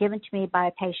tips that given to me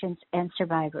by patients and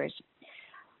survivors.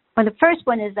 Well, the first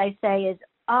one, as I say, is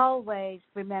always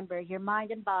remember your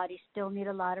mind and body still need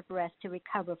a lot of rest to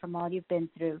recover from all you've been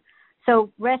through.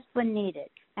 So rest when needed,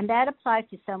 and that applies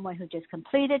to someone who just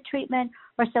completed treatment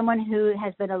or someone who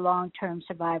has been a long-term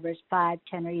survivor, 5,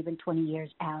 10, or even 20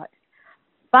 years out.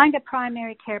 Find a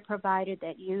primary care provider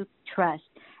that you trust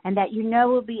and that you know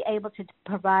will be able to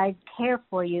provide care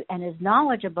for you and is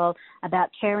knowledgeable about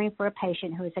caring for a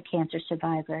patient who is a cancer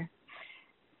survivor.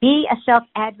 Be a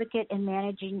self-advocate in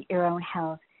managing your own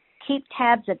health. Keep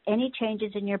tabs of any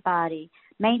changes in your body.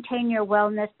 Maintain your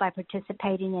wellness by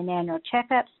participating in annual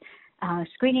checkups,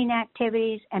 screening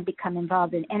activities, and become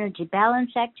involved in energy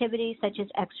balance activities such as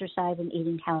exercise and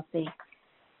eating healthy.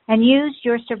 And use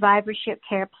your survivorship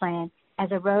care plan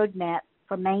as a roadmap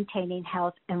for maintaining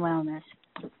health and wellness.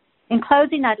 In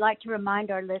closing, I'd like to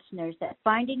remind our listeners that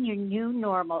finding your new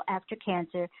normal after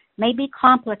cancer may be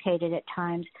complicated at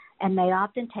times and may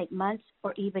often take months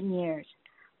or even years.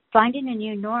 Finding a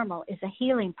new normal is a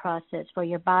healing process for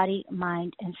your body,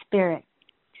 mind, and spirit.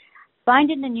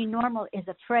 Finding the new normal is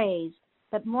a phrase,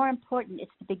 but more important,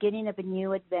 it's the beginning of a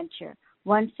new adventure,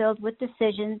 one filled with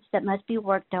decisions that must be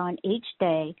worked on each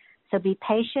day. So be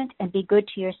patient and be good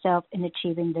to yourself in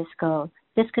achieving this goal.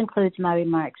 This concludes my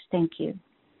remarks. Thank you.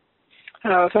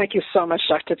 Oh, thank you so much,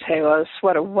 Dr. Palos.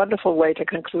 What a wonderful way to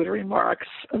conclude remarks.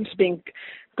 And just being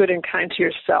good and kind to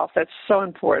yourself, that's so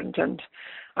important. And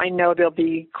I know there'll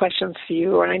be questions for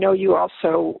you. And I know you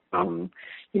also,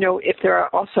 if there are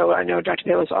also, I know Dr.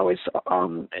 Palos always,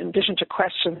 in addition to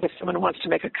questions, if someone wants to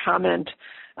make a comment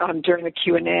during the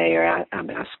Q&A or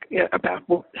ask about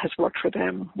what has worked for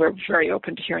them, we're very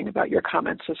open to hearing about your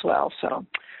comments as well. So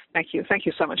thank you. Thank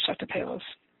you so much, Dr. Palos.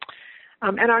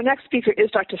 And our next speaker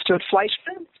is Dr. Stuart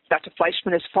Fleischman. Dr.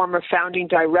 Fleischman is former founding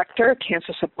director,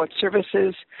 Cancer Support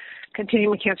Services,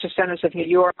 Continuing Cancer Centers of New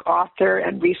York, author,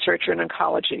 and researcher in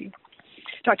oncology.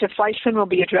 Dr. Fleischman will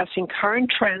be addressing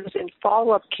current trends in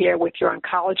follow-up care with your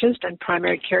oncologist and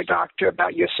primary care doctor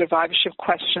about your survivorship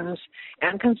questions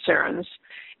and concerns,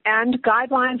 and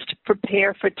guidelines to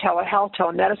prepare for telehealth,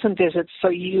 telemedicine visits so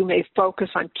you may focus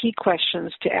on key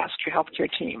questions to ask your healthcare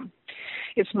team.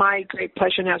 It's my great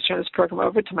pleasure now to turn this program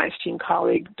over to my esteemed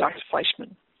colleague, Dr.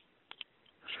 Fleischman.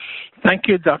 Thank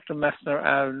you, Dr. Messner,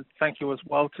 and thank you as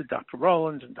well to Dr.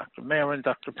 Rowland and Dr. Mayer and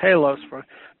Dr. Palos for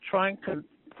trying to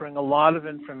bring a lot of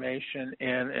information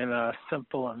in a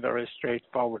simple and very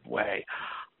straightforward way.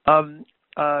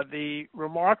 The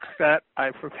remarks that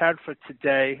I prepared for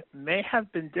today may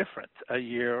have been different a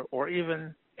year or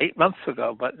even 8 months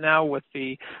ago, but now with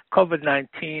the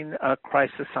COVID-19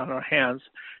 crisis on our hands,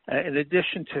 in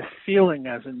addition to feeling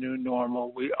as a new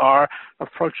normal, we are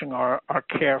approaching our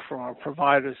care from our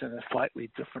providers in a slightly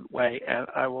different way, and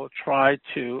I will try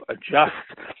to adjust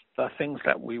the things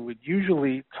that we would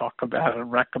usually talk about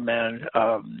and recommend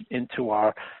into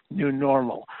our new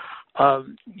normal.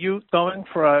 You going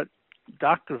for a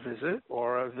doctor visit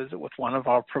or a visit with one of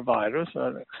our providers,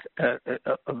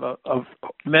 of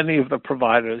many of the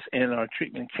providers in our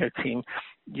treatment care team,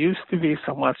 used to be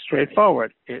somewhat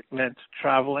straightforward. It meant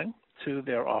traveling to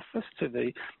their office, to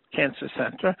the cancer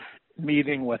center,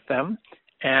 meeting with them,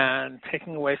 and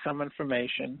taking away some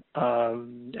information,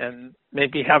 and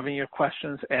maybe having your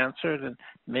questions answered, and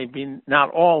maybe not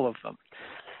all of them.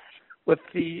 With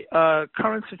the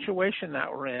current situation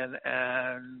that we're in,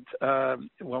 and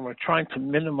when we're trying to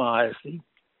minimize the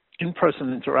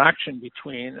in-person interaction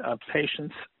between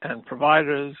patients and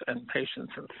providers and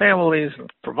patients and families and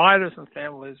providers and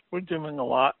families, we're doing a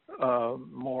lot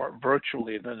more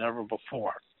virtually than ever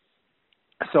before.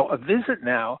 So a visit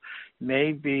now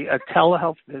may be a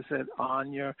telehealth visit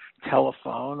on your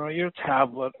telephone or your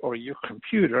tablet or your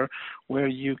computer where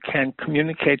you can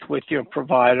communicate with your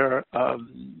provider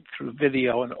through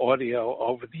video and audio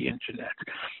over the internet.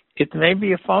 It may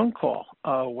be a phone call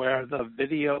where the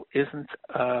video isn't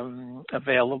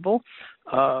available.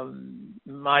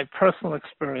 My personal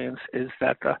experience is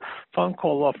that the phone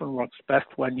call often works best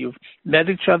when you've met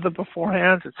each other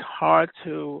beforehand. It's hard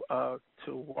to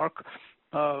work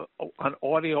on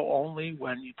audio only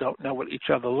when you don't know what each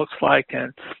other looks like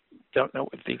and don't know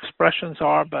what the expressions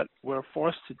are, but we're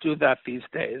forced to do that these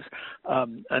days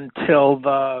until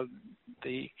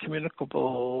the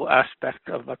communicable aspect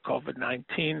of the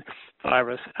COVID-19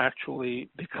 virus actually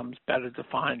becomes better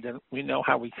defined and we know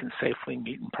how we can safely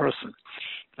meet in person.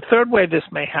 The third way this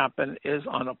may happen is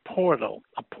on a portal.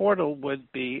 A portal would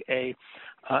be a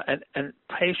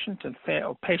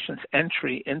patient's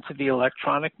entry into the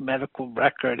electronic medical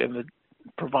record in the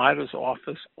provider's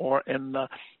office or in the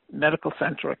medical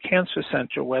center or cancer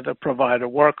center where the provider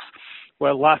works,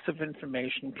 where lots of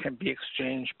information can be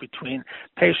exchanged between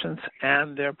patients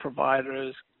and their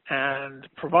providers and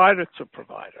provider to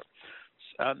provider.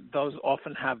 Those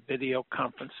often have video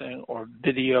conferencing or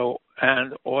video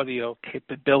and audio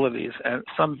capabilities, and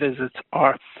some visits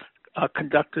are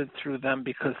conducted through them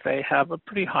because they have a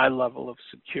pretty high level of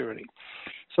security.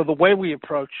 So the way we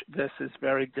approach this is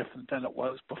very different than it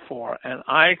was before, and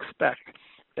I expect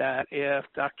that if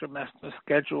Dr. Messner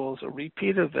schedules a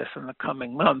repeat of this in the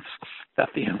coming months, that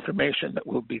the information that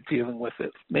we'll be dealing with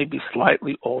it may be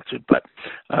slightly altered, but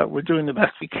we're doing the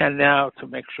best we can now to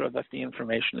make sure that the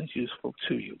information is useful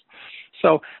to you.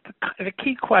 So the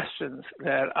key questions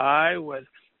that I would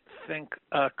think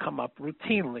come up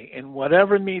routinely in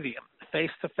whatever medium,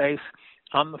 face-to-face,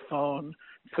 on the phone,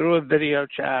 through a video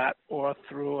chat, or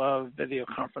through a video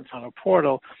conference on a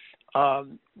portal,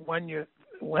 when you're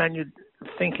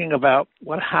thinking about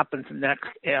what happens next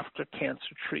after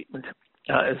cancer treatment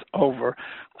is over,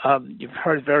 you've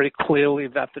heard very clearly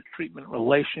that the treatment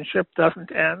relationship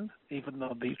doesn't end, even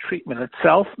though the treatment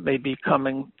itself may be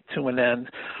coming to an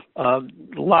end.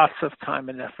 Lots of time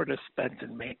and effort is spent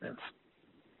in maintenance.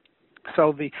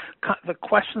 So the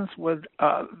questions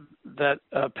that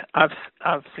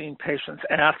I've seen patients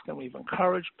ask, and we've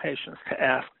encouraged patients to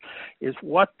ask, is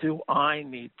what do I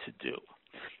need to do?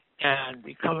 And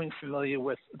becoming familiar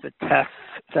with the tests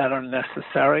that are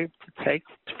necessary to take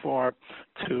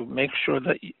to make sure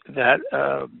that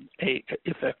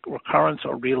if a recurrence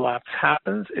or relapse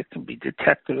happens, it can be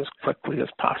detected as quickly as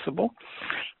possible.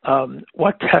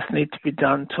 What tests need to be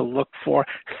done to look for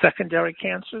secondary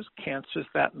cancers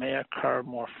that may occur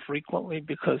more frequently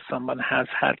because someone has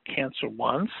had cancer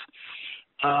once.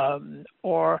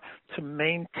 Or to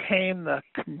maintain the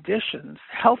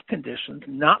health conditions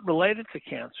not related to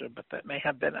cancer, but that may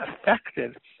have been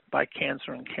affected by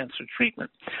cancer and cancer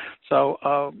treatment.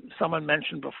 So someone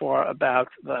mentioned before about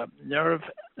the nerve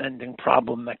ending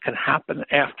problem that can happen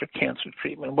after cancer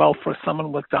treatment. Well, for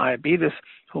someone with diabetes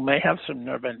who may have some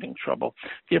nerve ending trouble,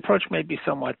 the approach may be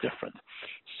somewhat different.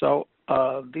 So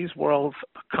these worlds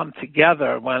come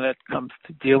together when it comes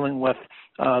to dealing with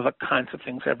the kinds of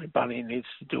things everybody needs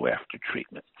to do after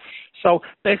treatment. So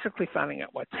basically finding out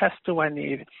what tests do I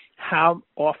need, how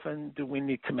often do we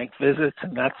need to make visits,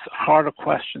 and that's a harder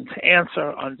question to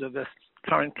answer under this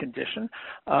current condition.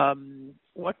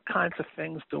 What kinds of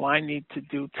things do I need to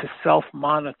do to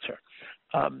self-monitor?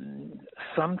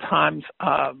 Sometimes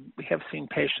we have seen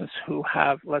patients who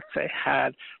have, let's say,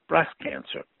 had breast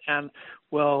cancer and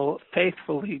will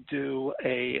faithfully do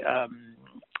a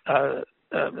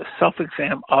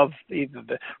self-exam of either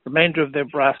the remainder of their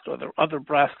breast or their other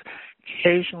breast.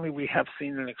 Occasionally we have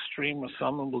seen an extreme where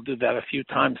someone will do that a few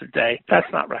times a day. That's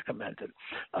not recommended.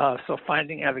 So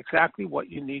finding out exactly what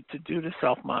you need to do to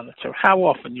self-monitor, how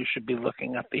often you should be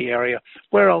looking at the area,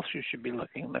 where else you should be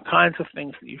looking, the kinds of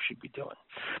things that you should be doing.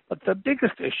 But the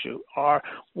biggest issue are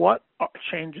what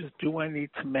changes do I need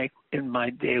to make in my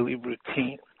daily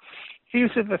routine? These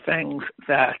are the things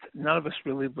that none of us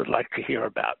really would like to hear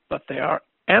about, but they are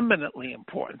eminently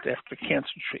important after cancer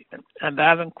treatment, and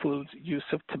that includes use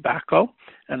of tobacco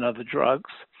and other drugs.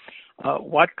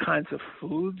 What kinds of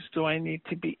foods do I need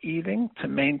to be eating to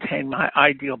maintain my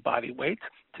ideal body weight,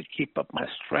 to keep up my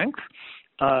strength,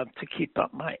 to keep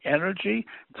up my energy,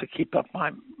 to keep up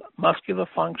my muscular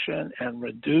function, and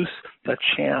reduce the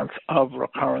chance of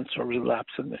recurrence or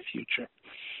relapse in the future?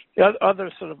 The other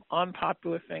sort of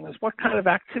unpopular thing is what kind of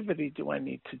activity do I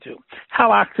need to do?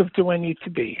 How active do I need to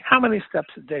be? How many steps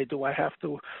a day do I have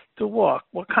to walk?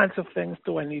 What kinds of things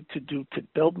do I need to do to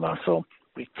build muscle,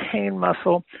 retain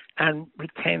muscle, and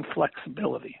retain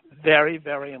flexibility? Very,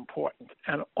 very important,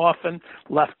 and often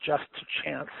left just to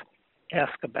chance.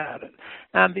 Ask about it.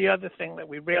 And the other thing that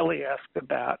we rarely ask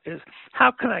about is how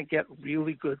can I get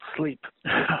really good sleep?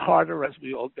 Harder as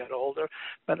we all get older,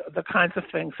 but the kinds of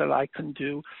things that I can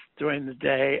do during the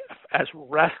day as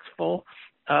restful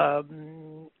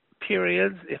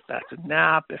periods, if that's a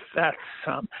nap, if that's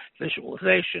some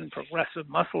visualization, progressive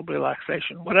muscle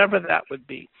relaxation, whatever that would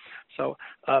be. So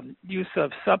use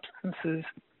of substances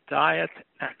diet,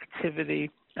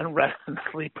 activity, and rest and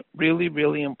sleep. Really,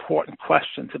 really important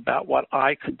questions about what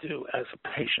I could do as a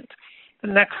patient. The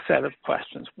next set of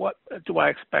questions, what do I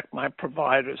expect my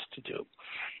providers to do?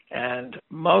 And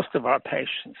most of our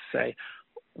patients say,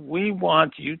 we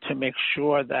want you to make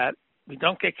sure that we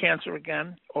don't get cancer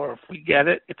again, or if we get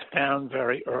it, it's found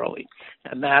very early.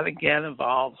 And that, again,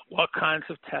 involves what kinds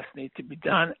of tests need to be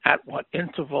done, at what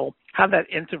interval, how that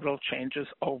interval changes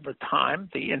over time.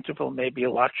 The interval may be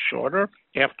a lot shorter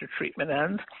after treatment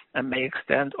ends and may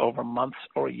extend over months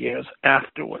or years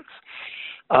afterwards.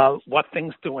 What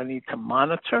things do I need to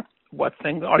monitor? What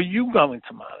things are you going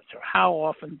to monitor? How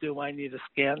often do I need a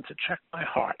scan to check my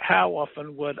heart? How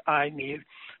often would I need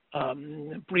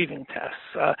breathing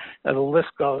tests? The list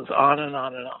goes on and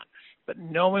on and on. But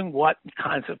knowing what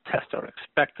kinds of tests are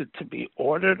expected to be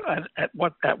ordered and at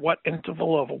what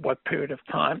interval over what period of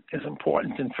time is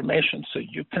important information, so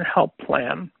you can help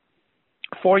plan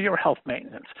for your health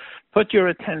maintenance. Put your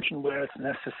attention where it's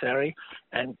necessary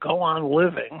and go on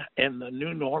living in the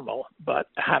new normal, but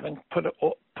having put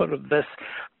this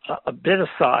a bit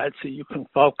aside so you can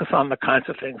focus on the kinds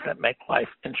of things that make life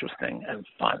interesting and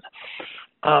fun.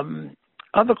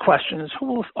 Other question is, who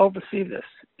will oversee this?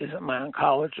 Is it my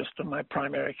oncologist or my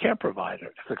primary care provider?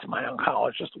 If it's my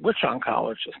oncologist, which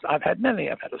oncologist? I've had many.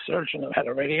 I've had a surgeon. I've had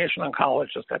a radiation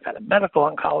oncologist. I've had a medical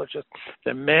oncologist.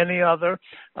 There are many other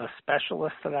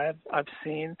specialists that I've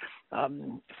seen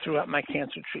throughout my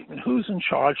cancer treatment. Who's in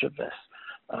charge of this?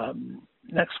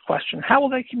 Next question, how will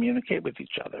they communicate with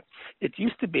each other? It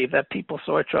used to be that people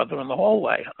saw each other in the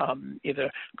hallway,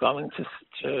 either going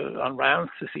on rounds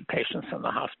to see patients in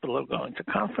the hospital or going to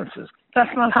conferences.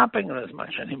 That's not happening as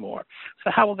much anymore.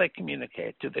 So how will they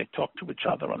communicate? Do they talk to each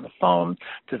other on the phone?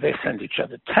 Do they send each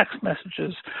other text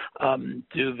messages?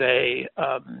 Do they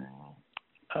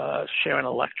share an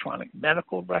electronic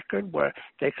medical record where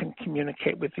they can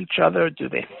communicate with each other? Do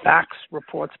they fax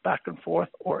reports back and forth?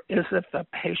 Or is it the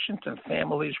patient and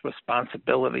family's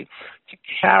responsibility to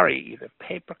carry either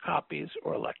paper copies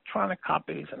or electronic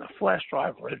copies in a flash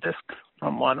drive or a disk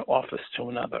from one office to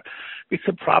another? We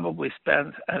could probably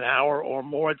spend an hour or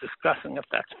more discussing if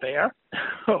that's fair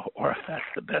or if that's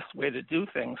the best way to do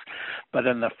things. But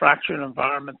in the fractured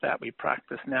environment that we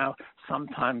practice now,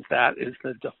 sometimes that is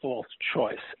the default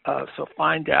choice. So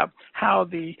find out how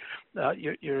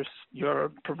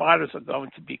your providers are going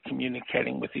to be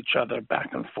communicating with each other back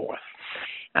and forth.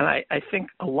 And I think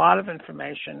a lot of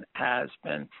information has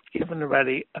been given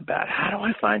already about how do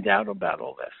I find out about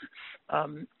all this.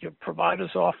 Your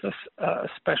provider's office,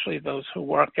 especially those who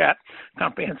work at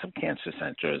comprehensive cancer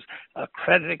centers,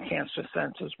 accredited cancer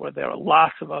centers where there are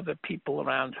lots of other people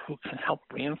around who can help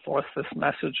reinforce this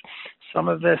message. Some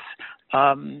of this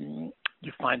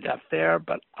you find out there,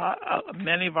 but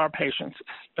many of our patients,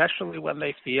 especially when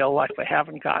they feel like they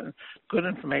haven't gotten good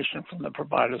information from the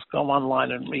providers, go online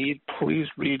and read. Please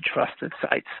read trusted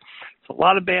sites. There's a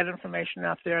lot of bad information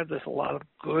out there. There's a lot of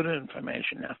good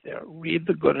information out there. Read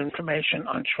the good information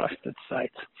on trusted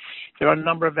sites. There are a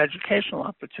number of educational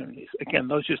opportunities. Again,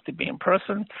 those used to be in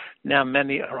person. Now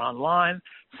many are online.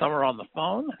 Some are on the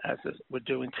phone, as we're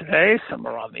doing today. Some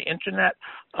are on the internet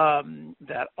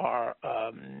that are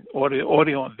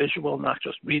audio and visual, not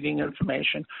just reading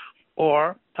information.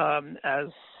 Or, as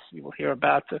you will hear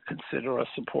about, to consider a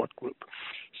support group.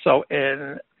 So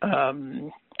in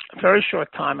a very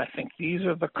short time, I think these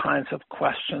are the kinds of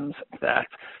questions that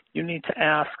you need to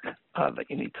ask, that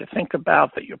you need to think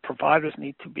about, that your providers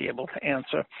need to be able to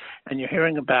answer. And you're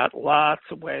hearing about lots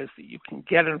of ways that you can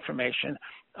get information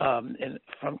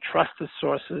from trusted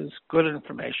sources, good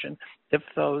information, if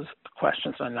those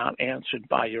questions are not answered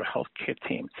by your healthcare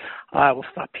team. I will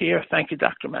stop here. Thank you,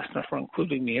 Dr. Messner, for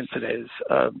including me in today's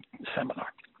seminar.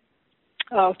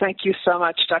 Oh, thank you so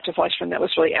much, Dr. Fleischman. That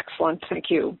was really excellent. Thank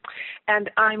you. And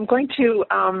I'm going to,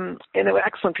 in an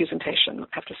excellent presentation, I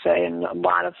have to say, and a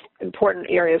lot of important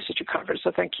areas that you covered,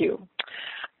 so thank you.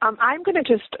 I'm going to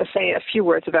just say a few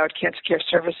words about cancer care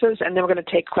services, and then we're going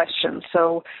to take questions.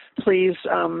 So please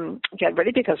get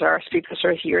ready, because our speakers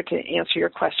are here to answer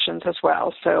your questions as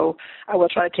well. So I will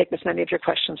try to take as many of your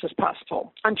questions as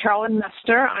possible. I'm Carolyn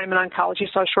Messner. I'm an oncology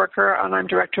social worker, and I'm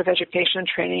Director of Education and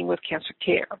Training with Cancer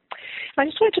Care. I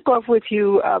just wanted to go over with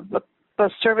you the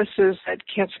services at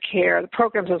Cancer Care, the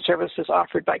programs and services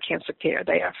offered by Cancer Care.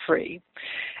 They are free.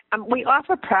 We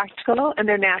offer practical, and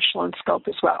they're national in scope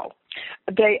as well.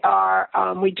 They are,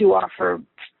 we do offer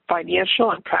financial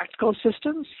and practical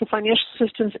assistance. The financial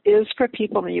assistance is for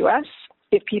people in the U.S.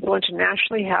 If people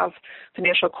internationally have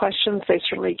financial questions, they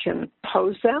certainly can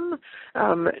pose them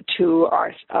to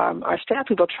our staff.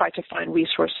 We will try to find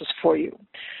resources for you.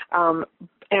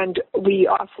 And we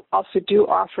also do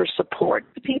offer support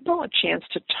to people, a chance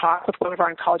to talk with one of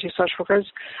our oncology social workers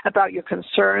about your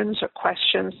concerns or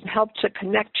questions and help to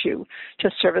connect you to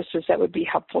services that would be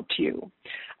helpful to you.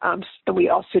 And we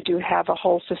also do have a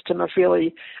whole system of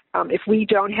really, if we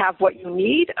don't have what you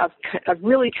need, of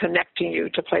really connecting you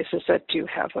to places that do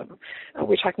have them.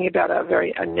 We're talking about a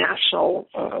national,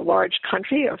 large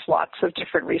country of lots of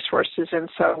different resources, and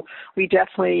so we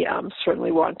definitely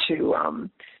certainly want to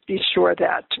be sure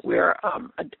that we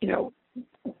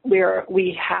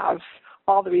have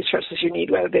all the resources you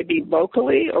need, whether they be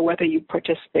locally or whether you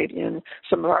participate in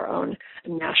some of our own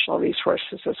national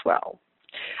resources as well.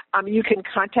 You can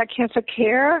contact Cancer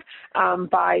Care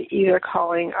by either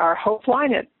calling our Hope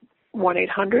line at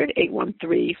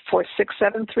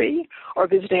 1-800-813-4673 or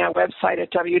visiting our website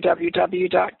at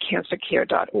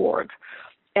www.cancercare.org.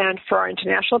 And for our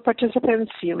international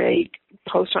participants, you may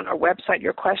post on our website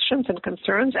your questions and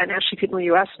concerns, and actually people in the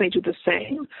U.S. may do the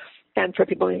same. And for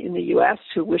people in the U.S.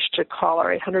 who wish to call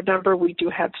our 800 number, we do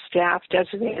have staff,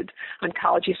 designated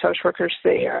oncology social workers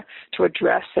there to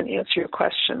address and answer your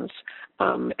questions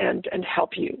and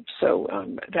help you. So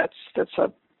that's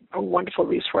a wonderful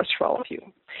resource for all of you.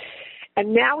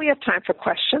 And now we have time for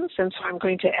questions, and so I'm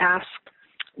going to ask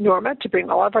Norma to bring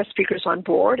all of our speakers on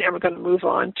board, and we're going to move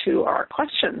on to our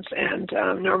questions. And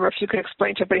Norma, if you can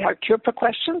explain to everybody how to queue up for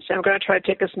questions, and we're going to try to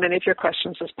take as many of your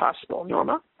questions as possible.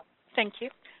 Norma? Thank you.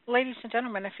 Ladies and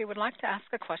gentlemen, if you would like to ask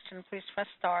a question, please press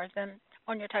star then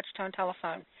on your touch-tone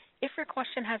telephone. If your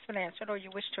question has been answered or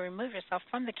you wish to remove yourself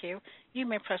from the queue, you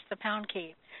may press the pound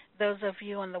key. Those of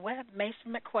you on the web may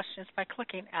submit questions by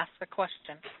clicking Ask a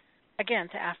Question. Again,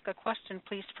 to ask a question,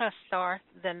 please press star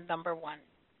then number 1.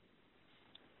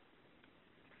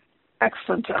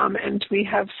 Excellent. And we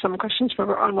have some questions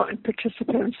from our online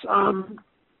participants.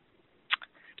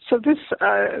 So this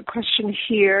question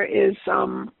here is,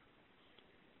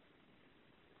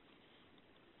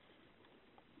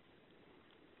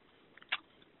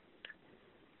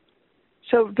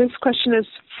 so this question is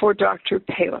for Dr.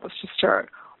 Palos to start.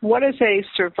 What is a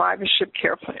survivorship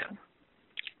care plan?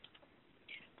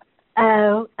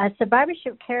 A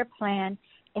survivorship care plan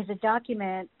is a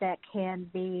document that can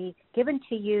be given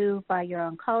to you by your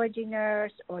oncology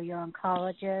nurse or your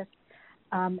oncologist,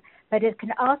 but it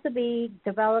can also be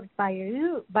developed by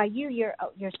you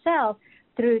yourself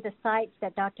through the sites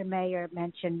that Dr. Mayer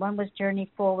mentioned. One was Journey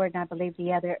Forward, and I believe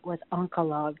the other was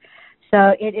Oncologist.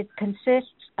 So it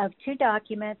consists of 2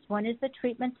 documents. One is the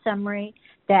treatment summary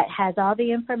that has all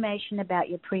the information about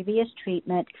your previous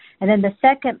treatment, and then the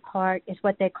second part is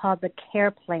what they call the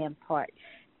care plan part.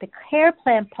 The care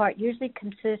plan part usually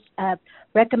consists of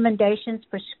recommendations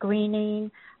for screening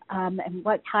and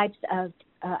what types of,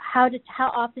 how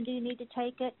often do you need to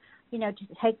take it? You know, to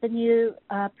take the new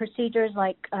procedures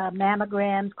like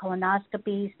mammograms,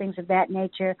 colonoscopies, things of that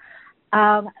nature.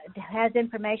 It has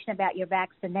information about your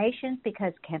vaccinations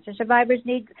because cancer survivors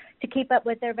need to keep up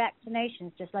with their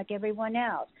vaccinations just like everyone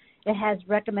else. It has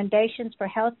recommendations for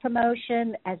health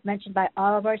promotion, as mentioned by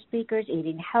all of our speakers,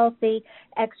 eating healthy,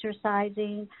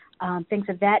 exercising, things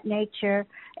of that nature.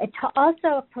 It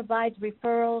also provides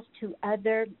referrals to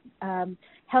other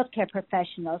healthcare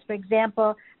professionals. For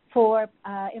example, for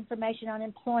information on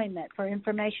employment, for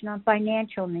information on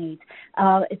financial needs.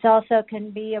 It also can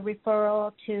be a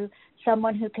referral to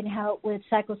someone who can help with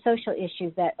psychosocial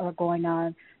issues that are going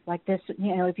on, like this,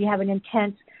 you know, if you have an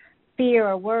intense fear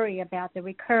or worry about the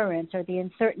recurrence or the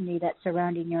uncertainty that's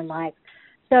surrounding your life.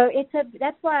 So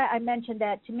that's why I mentioned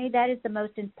that. To me, that is the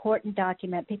most important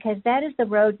document because that is the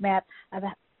roadmap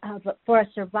for a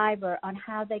survivor on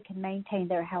how they can maintain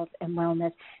their health and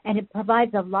wellness. And it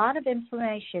provides a lot of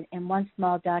information in one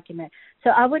small document. So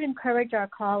I would encourage our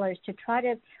callers to try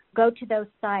to go to those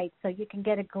sites so you can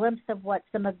get a glimpse of what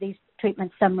some of these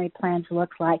treatment summary plans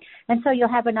look like. And so you'll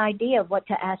have an idea of what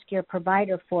to ask your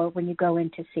provider for when you go in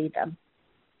to see them.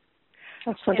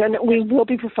 Excellent. And we will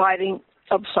be providing,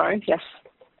 yes.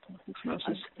 I'm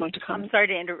sorry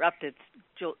to interrupt. It's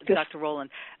Dr. Rowland.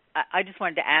 I just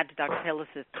wanted to add to Dr.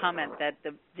 Palos' comment that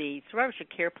the Survivorship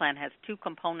Care Plan has 2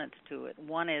 components to it.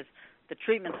 One is the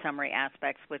treatment summary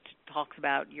aspects, which talks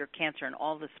about your cancer and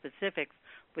all the specifics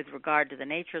with regard to the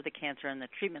nature of the cancer and the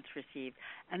treatments received,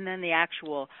 and then the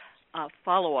actual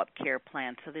follow-up care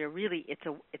plan. So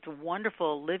it's a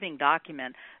wonderful living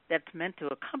document that's meant to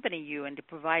accompany you and to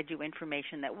provide you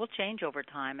information that will change over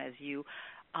time as you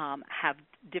have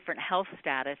different health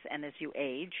status and as you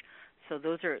age. So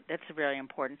that's very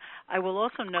important. I will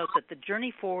also note that the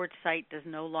Journey Forward site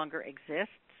no longer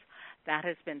exists. That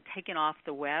has been taken off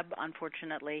the web,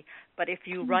 unfortunately. But if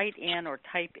you write in or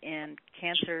type in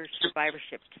Cancer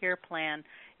Survivorship Care Plan,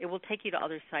 it will take you to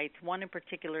other sites. One in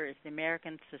particular is the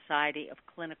American Society of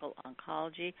Clinical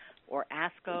Oncology, or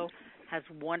ASCO, has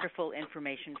wonderful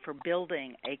information for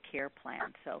building a care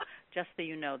plan. So just so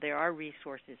you know, there are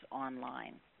resources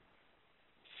online.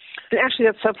 And actually,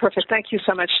 that's so perfect. Thank you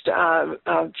so much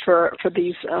for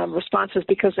these responses,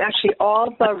 because actually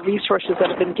all the resources that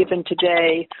have been given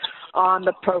today on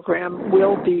the program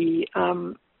will be,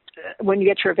 when you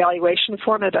get your evaluation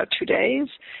form in about 2 days,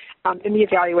 in the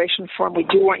evaluation form, we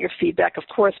do want your feedback, of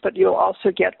course, but you'll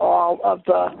also get all of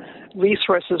the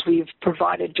resources we've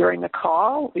provided during the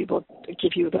call. We will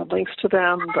give you the links to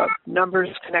them, the numbers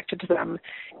connected to them,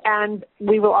 and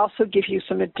we will also give you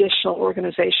some additional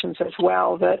organizations as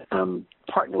well that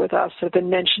partner with us that have been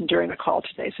mentioned during the call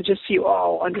today. So just so you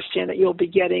all understand that you'll be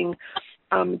getting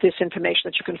this information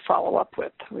that you can follow up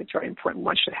with. It's very important.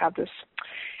 One should have this.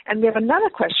 And we have another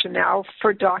question now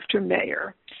for Dr.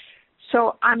 Mayer.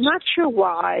 So I'm not sure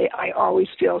why I always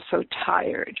feel so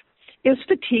tired. Is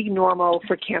fatigue normal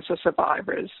for cancer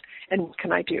survivors, and what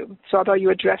can I do? So although you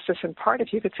addressed this in part,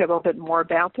 if you could say a little bit more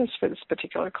about this for this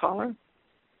particular caller.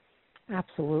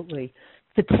 Absolutely.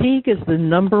 Fatigue is the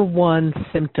number one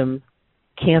symptom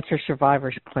cancer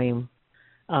survivors claim,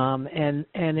 and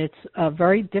it's a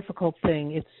very difficult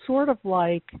thing. It's sort of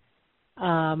like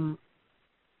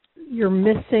you're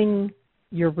missing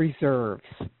your reserves.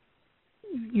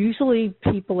 Usually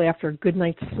people after a good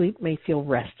night's sleep may feel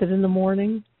rested in the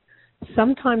morning.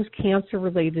 Sometimes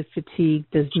cancer-related fatigue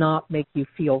does not make you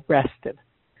feel rested.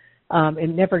 It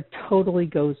never totally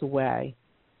goes away.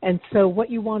 And so what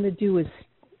you want to do is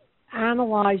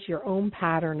analyze your own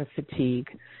pattern of fatigue.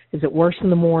 Is it worse in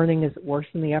the morning? Is it worse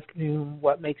in the afternoon?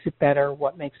 What makes it better?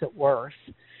 What makes it worse?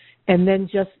 And then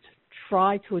just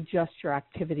try to adjust your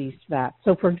activities to that.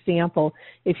 So, for example,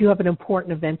 if you have an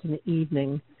important event in the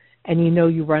evening, and you know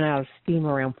you run out of steam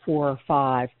around 4 or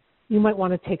 5, you might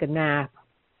want to take a nap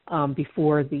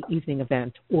before the evening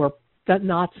event, or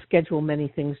not schedule many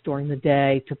things during the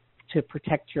day to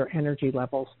protect your energy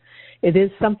levels. It is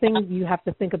something you have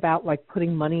to think about, like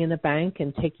putting money in the bank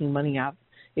and taking money out.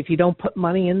 If you don't put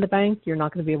money in the bank, you're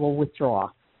not going to be able to withdraw.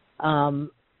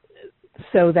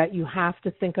 So that you have to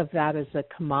think of that as a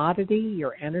commodity,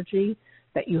 your energy,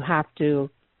 that you have to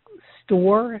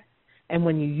store, and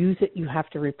when you use it, you have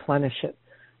to replenish it.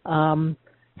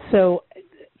 So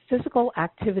physical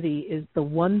activity is the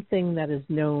one thing that is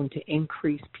known to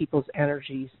increase people's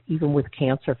energies, even with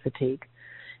cancer fatigue.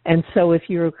 And so if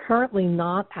you're currently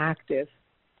not active,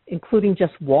 including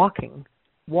just walking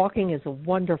is a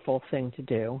wonderful thing to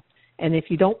do. And if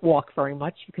you don't walk very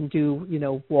much, you can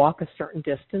do, walk a certain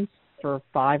distance for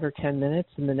 5 or 10 minutes,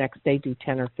 and the next day do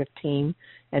 10 or 15,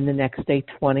 and the next day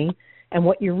 20. And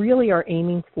what you really are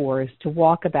aiming for is to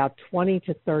walk about 20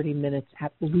 to 30 minutes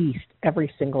at least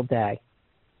every single day,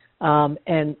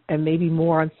 and maybe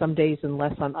more on some days and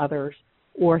less on others,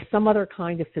 or some other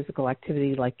kind of physical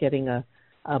activity like getting a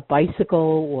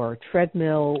bicycle or a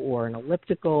treadmill or an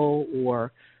elliptical,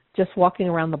 or just walking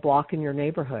around the block in your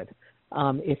neighborhood,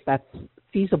 if that's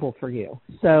feasible for you.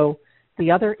 So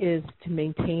the other is to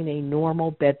maintain a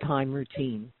normal bedtime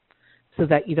routine, so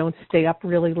that you don't stay up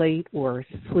really late or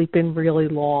sleep in really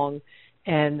long,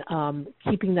 and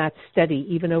keeping that steady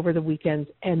even over the weekends.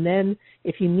 And then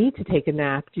if you need to take a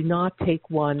nap, do not take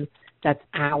one that's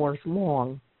hours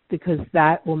long, because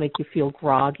that will make you feel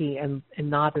groggy and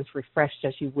not as refreshed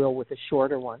as you will with a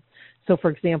shorter one. So, for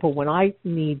example, when I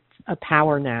need a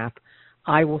power nap,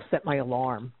 I will set my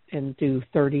alarm and do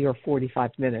 30 or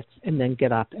 45 minutes and then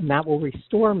get up, and that will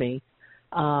restore me.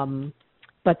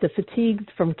 But the fatigue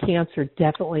from cancer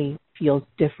definitely feels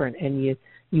different, and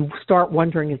you start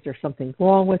wondering, is there something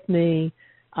wrong with me?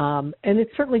 And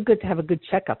it's certainly good to have a good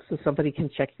checkup so somebody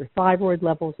can check your thyroid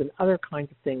levels and other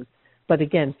kinds of things. But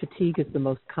again, fatigue is the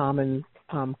most common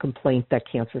complaint that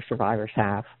cancer survivors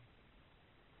have.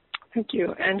 Thank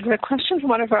you. And a question from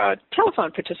one of our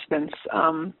telephone participants,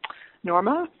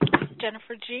 Norma?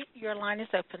 Jennifer G., your line is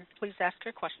open. Please ask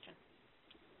your question.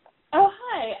 Oh,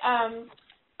 hi.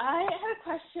 I have a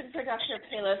question for Dr.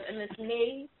 Palos, and this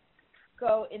may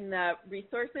go in the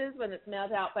resources when it's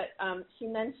mailed out, but she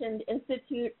mentioned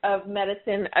Institute of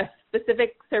Medicine, a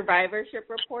specific survivorship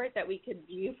report that we could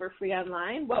view for free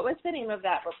online. What was the name of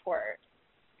that report?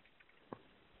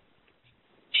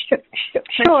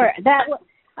 Sure.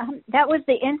 That was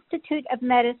the Institute of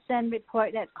Medicine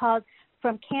report that's called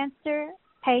From Cancer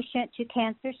Patient to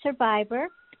Cancer Survivor.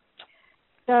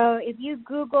 So if you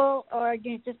Google or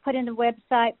you just put in the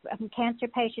website from cancer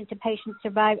patient to patient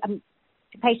survivor,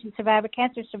 patient survivor,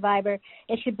 cancer survivor,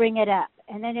 it should bring it up.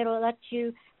 And then it'll let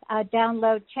you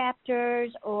download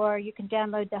chapters, or you can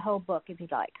download the whole book if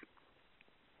you'd like.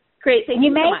 Great. Thank you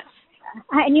so much.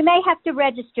 And you may have to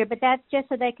register, but that's just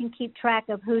so they can keep track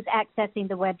of who's accessing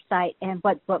the website and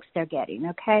what books they're getting,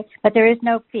 okay? But there is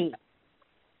no fee.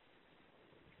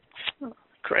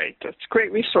 Great. That's a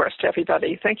great resource to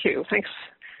everybody. Thank you. Thanks.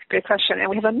 Great question. And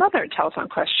we have another telephone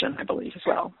question, I believe, as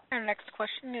well. Our next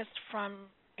question is from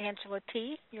Angela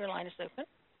T. Your line is open.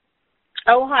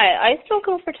 Oh, hi. I still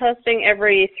go for testing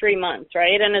every 3 months,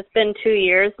 right? And it's been 2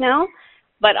 years now.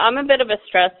 But I'm a bit of a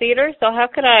stress eater, so how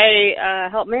could I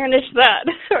help manage that?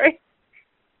 Sorry.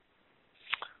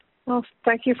 Well,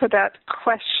 thank you for that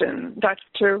question.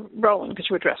 Dr. Rowland, could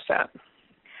you address that?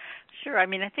 Sure. I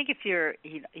mean, I think if you're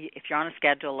on a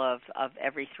schedule of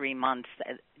every 3 months,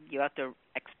 you have to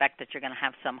expect that you're going to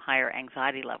have some higher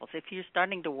anxiety levels. If you're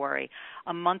starting to worry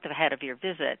a month ahead of your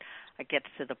visit, it gets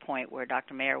to the point where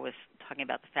Dr. Mayer was talking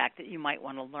about the fact that you might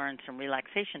want to learn some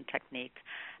relaxation techniques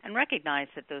and recognize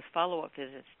that those follow-up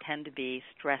visits tend to be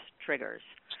stress triggers,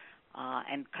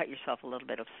 and cut yourself a little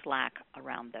bit of slack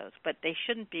around those. But they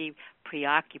shouldn't be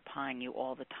preoccupying you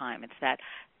all the time. It's that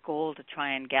goal to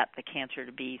try and get the cancer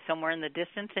to be somewhere in the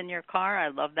distance in your car. I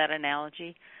love that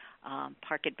analogy.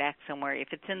 Park it back somewhere. If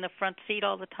it's in the front seat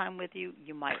all the time with you,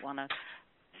 you might want to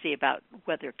see about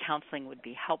whether counseling would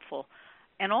be helpful.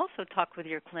 And also talk with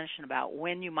your clinician about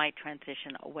when you might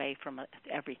transition away from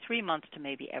every 3 months to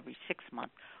maybe every 6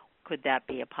 months. Could that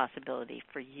be a possibility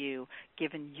for you,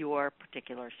 given your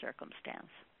particular circumstance?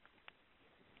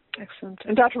 Excellent.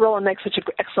 And Dr. Rowland makes such an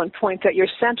excellent point that your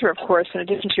center, of course, in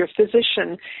addition to your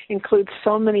physician, includes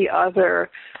so many other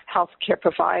healthcare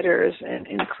providers, and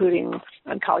including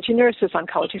oncology nurses,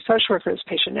 oncology social workers,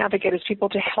 patient navigators, people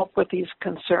to help with these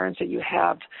concerns that you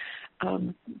have,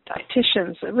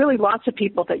 dietitians, really lots of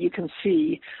people that you can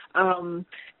see.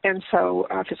 And so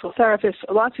physical therapists,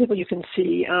 lots of people you can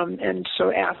see, and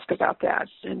so ask about that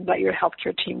and let your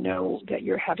healthcare team know that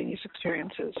you're having these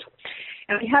experiences.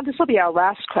 And this will be our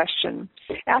last question.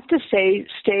 After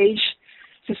stage,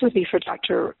 this would be for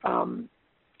Dr.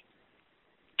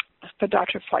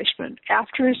 Fleischman.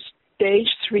 After stage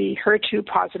 3 HER2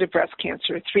 positive breast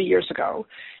cancer 3 years ago,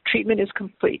 treatment is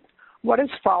complete. What is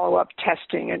follow-up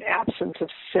testing and absence of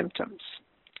symptoms?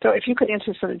 So if you could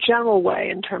answer this in a general way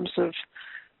in terms of,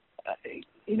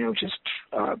 just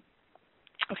a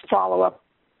follow-up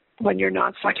when you're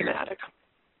not symptomatic.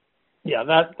 Yeah,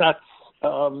 that's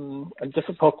a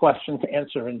difficult question to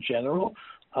answer in general.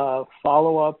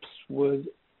 Follow-ups would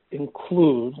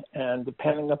include, and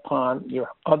depending upon your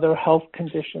other health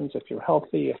conditions, if you're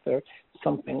healthy, if there's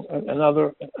something,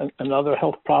 another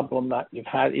health problem that you've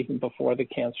had even before the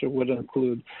cancer, would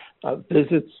include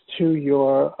visits to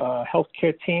your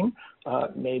healthcare team.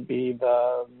 It may be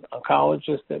the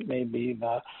oncologist, it may be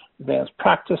the advanced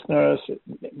practice nurse,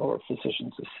 or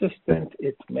physician's assistant,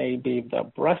 it may be the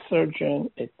breast surgeon,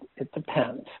 it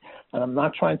depends. And I'm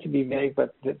not trying to be vague,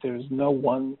 but there's no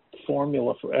one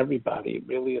formula for everybody. It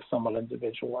really is somewhat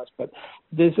individualized. But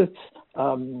visits,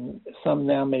 some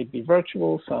now may be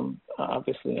virtual, some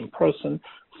obviously in person,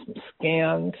 some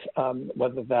scans,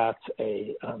 whether that's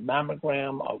a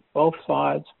mammogram of both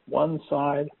sides, one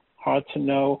side, hard to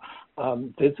know.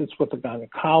 Visits with a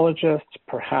gynecologist,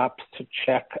 perhaps to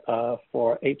check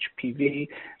for HPV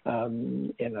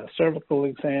in a cervical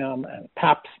exam and a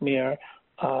pap smear.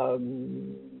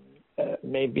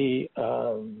 Maybe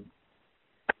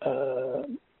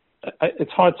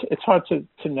it's hard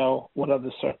to know what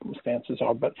other circumstances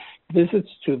are, but visits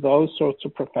to those sorts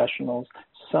of professionals,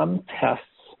 some tests,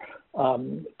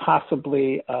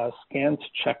 possibly scans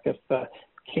to check if the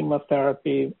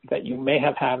chemotherapy that you may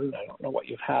have had, and I don't know what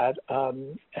you've had,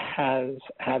 has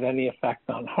had any effect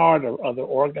on heart or other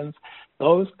organs.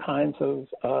 Those kinds of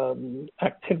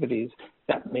activities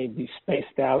that may be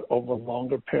spaced out over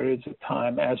longer periods of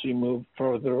time as you move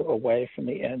further away from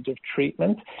the end of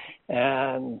treatment.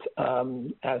 And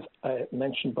as I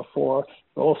mentioned before,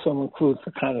 it also includes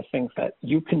the kind of things that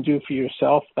you can do for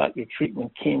yourself that your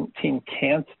treatment team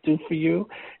can't do for you,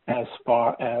 as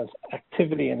far as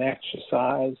activity and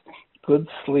exercise, good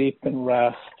sleep and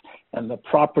rest, and the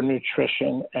proper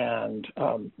nutrition. And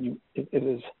it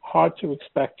is hard to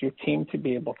expect your team to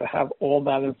be able to have all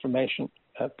that information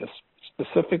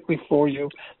specifically for you,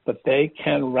 but they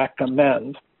can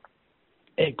recommend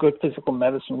a good physical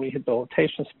medicine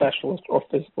rehabilitation specialist or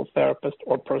physical therapist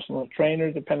or personal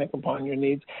trainer, depending upon your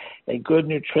needs, a good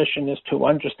nutritionist who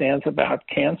understands about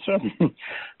cancer,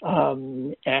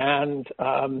 and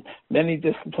many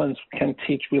disciplines can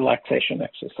teach relaxation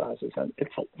exercises. And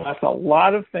that's a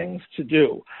lot of things to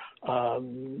do.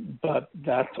 But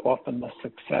that's often the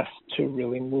success to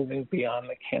really moving beyond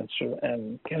the cancer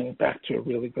and getting back to a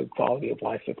really good quality of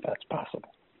life if that's possible.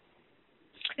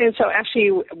 And so actually,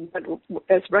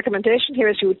 as a recommendation here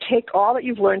is you would take all that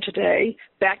you've learned today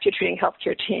back to your treating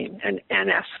healthcare team and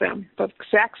ask them the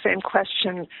exact same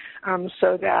question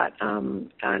so that,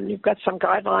 and you've got some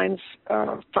guidelines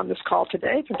from this call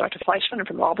today from Dr. Fleischman and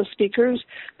from all the speakers,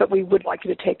 but we would like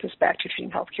you to take this back to your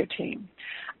treating healthcare team.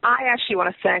 I actually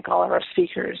want to thank all of our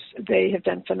speakers. They have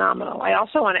been phenomenal. I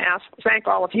also want to thank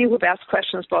all of you who have asked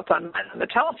questions both on the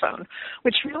telephone,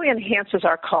 which really enhances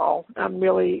our call.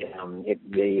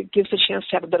 It gives a chance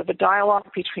to have a bit of a dialogue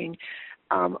between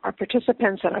our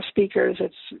participants and our speakers.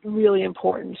 It's really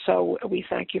important, so we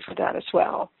thank you for that as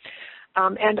well.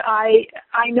 And I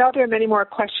know there are many more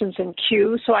questions in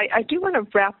queue, so I do want to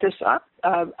wrap this up.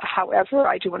 However,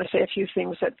 I do want to say a few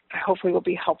things that hopefully will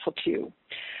be helpful to you.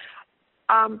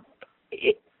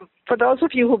 For those of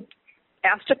you who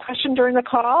asked a question during the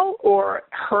call or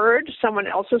heard someone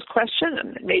else's question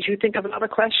and it made you think of another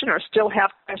question or still have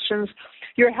questions,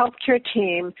 your healthcare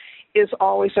team is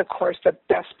always, of course, the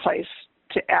best place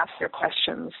to ask your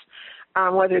questions,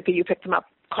 whether it be you pick them up,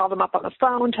 call them up on the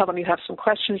phone, tell them you have some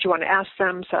questions you want to ask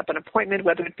them, set up an appointment,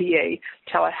 whether it be a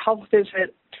telehealth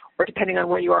visit or depending on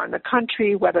where you are in the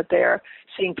country, whether they're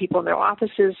seeing people in their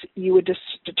offices, you would just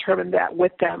determine that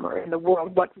with them or in the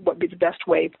world what would be the best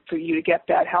way for you to get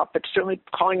that help. But certainly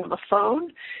calling on the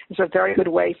phone is a very good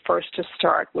way first to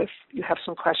start with you have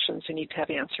some questions you need to have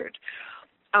answered.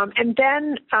 And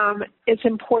then it's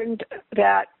important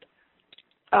that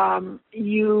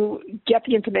you get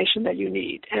the information that you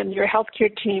need. And your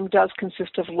healthcare team does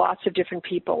consist of lots of different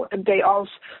people, and they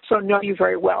also know you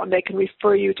very well, and they can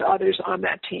refer you to others on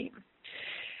that team.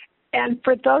 And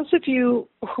for those of you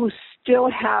who still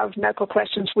have medical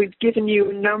questions, we've given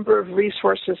you a number of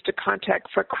resources to contact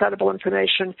for credible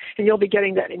information, and you'll be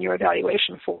getting that in your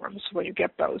evaluation forms when you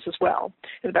get those as well,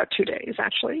 in about 2 days,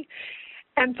 actually.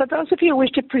 And for those of you who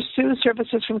wish to pursue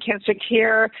services from Cancer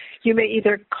Care, you may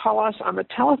either call us on the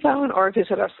telephone or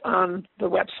visit us on the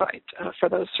website for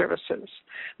those services.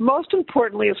 Most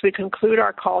importantly, as we conclude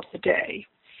our call today,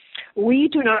 we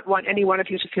do not want any one of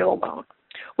you to feel alone.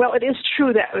 Well, it is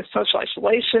true that with social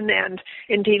isolation and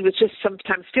indeed with just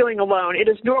sometimes feeling alone, it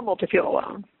is normal to feel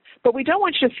alone. But we don't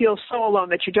want you to feel so alone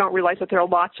that you don't realize that there are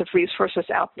lots of resources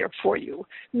out there for you.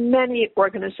 Many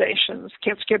organizations,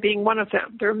 Cancer Care being one of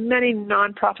them, there are many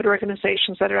nonprofit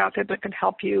organizations that are out there that can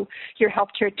help you. Your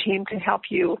healthcare team can help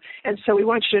you. And so we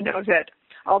want you to know that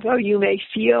although you may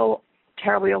feel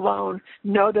terribly alone,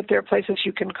 know that there are places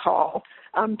you can call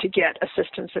to get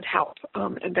assistance and help.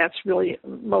 And that's really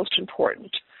most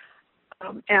important.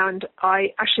 And I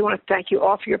actually want to thank you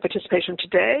all for your participation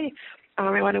today.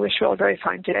 I want to wish you all a very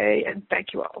fine day, and thank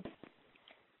you all.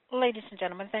 Ladies and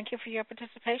gentlemen, thank you for your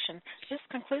participation. This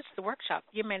concludes the workshop.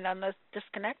 You may now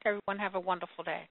disconnect. Everyone have a wonderful day.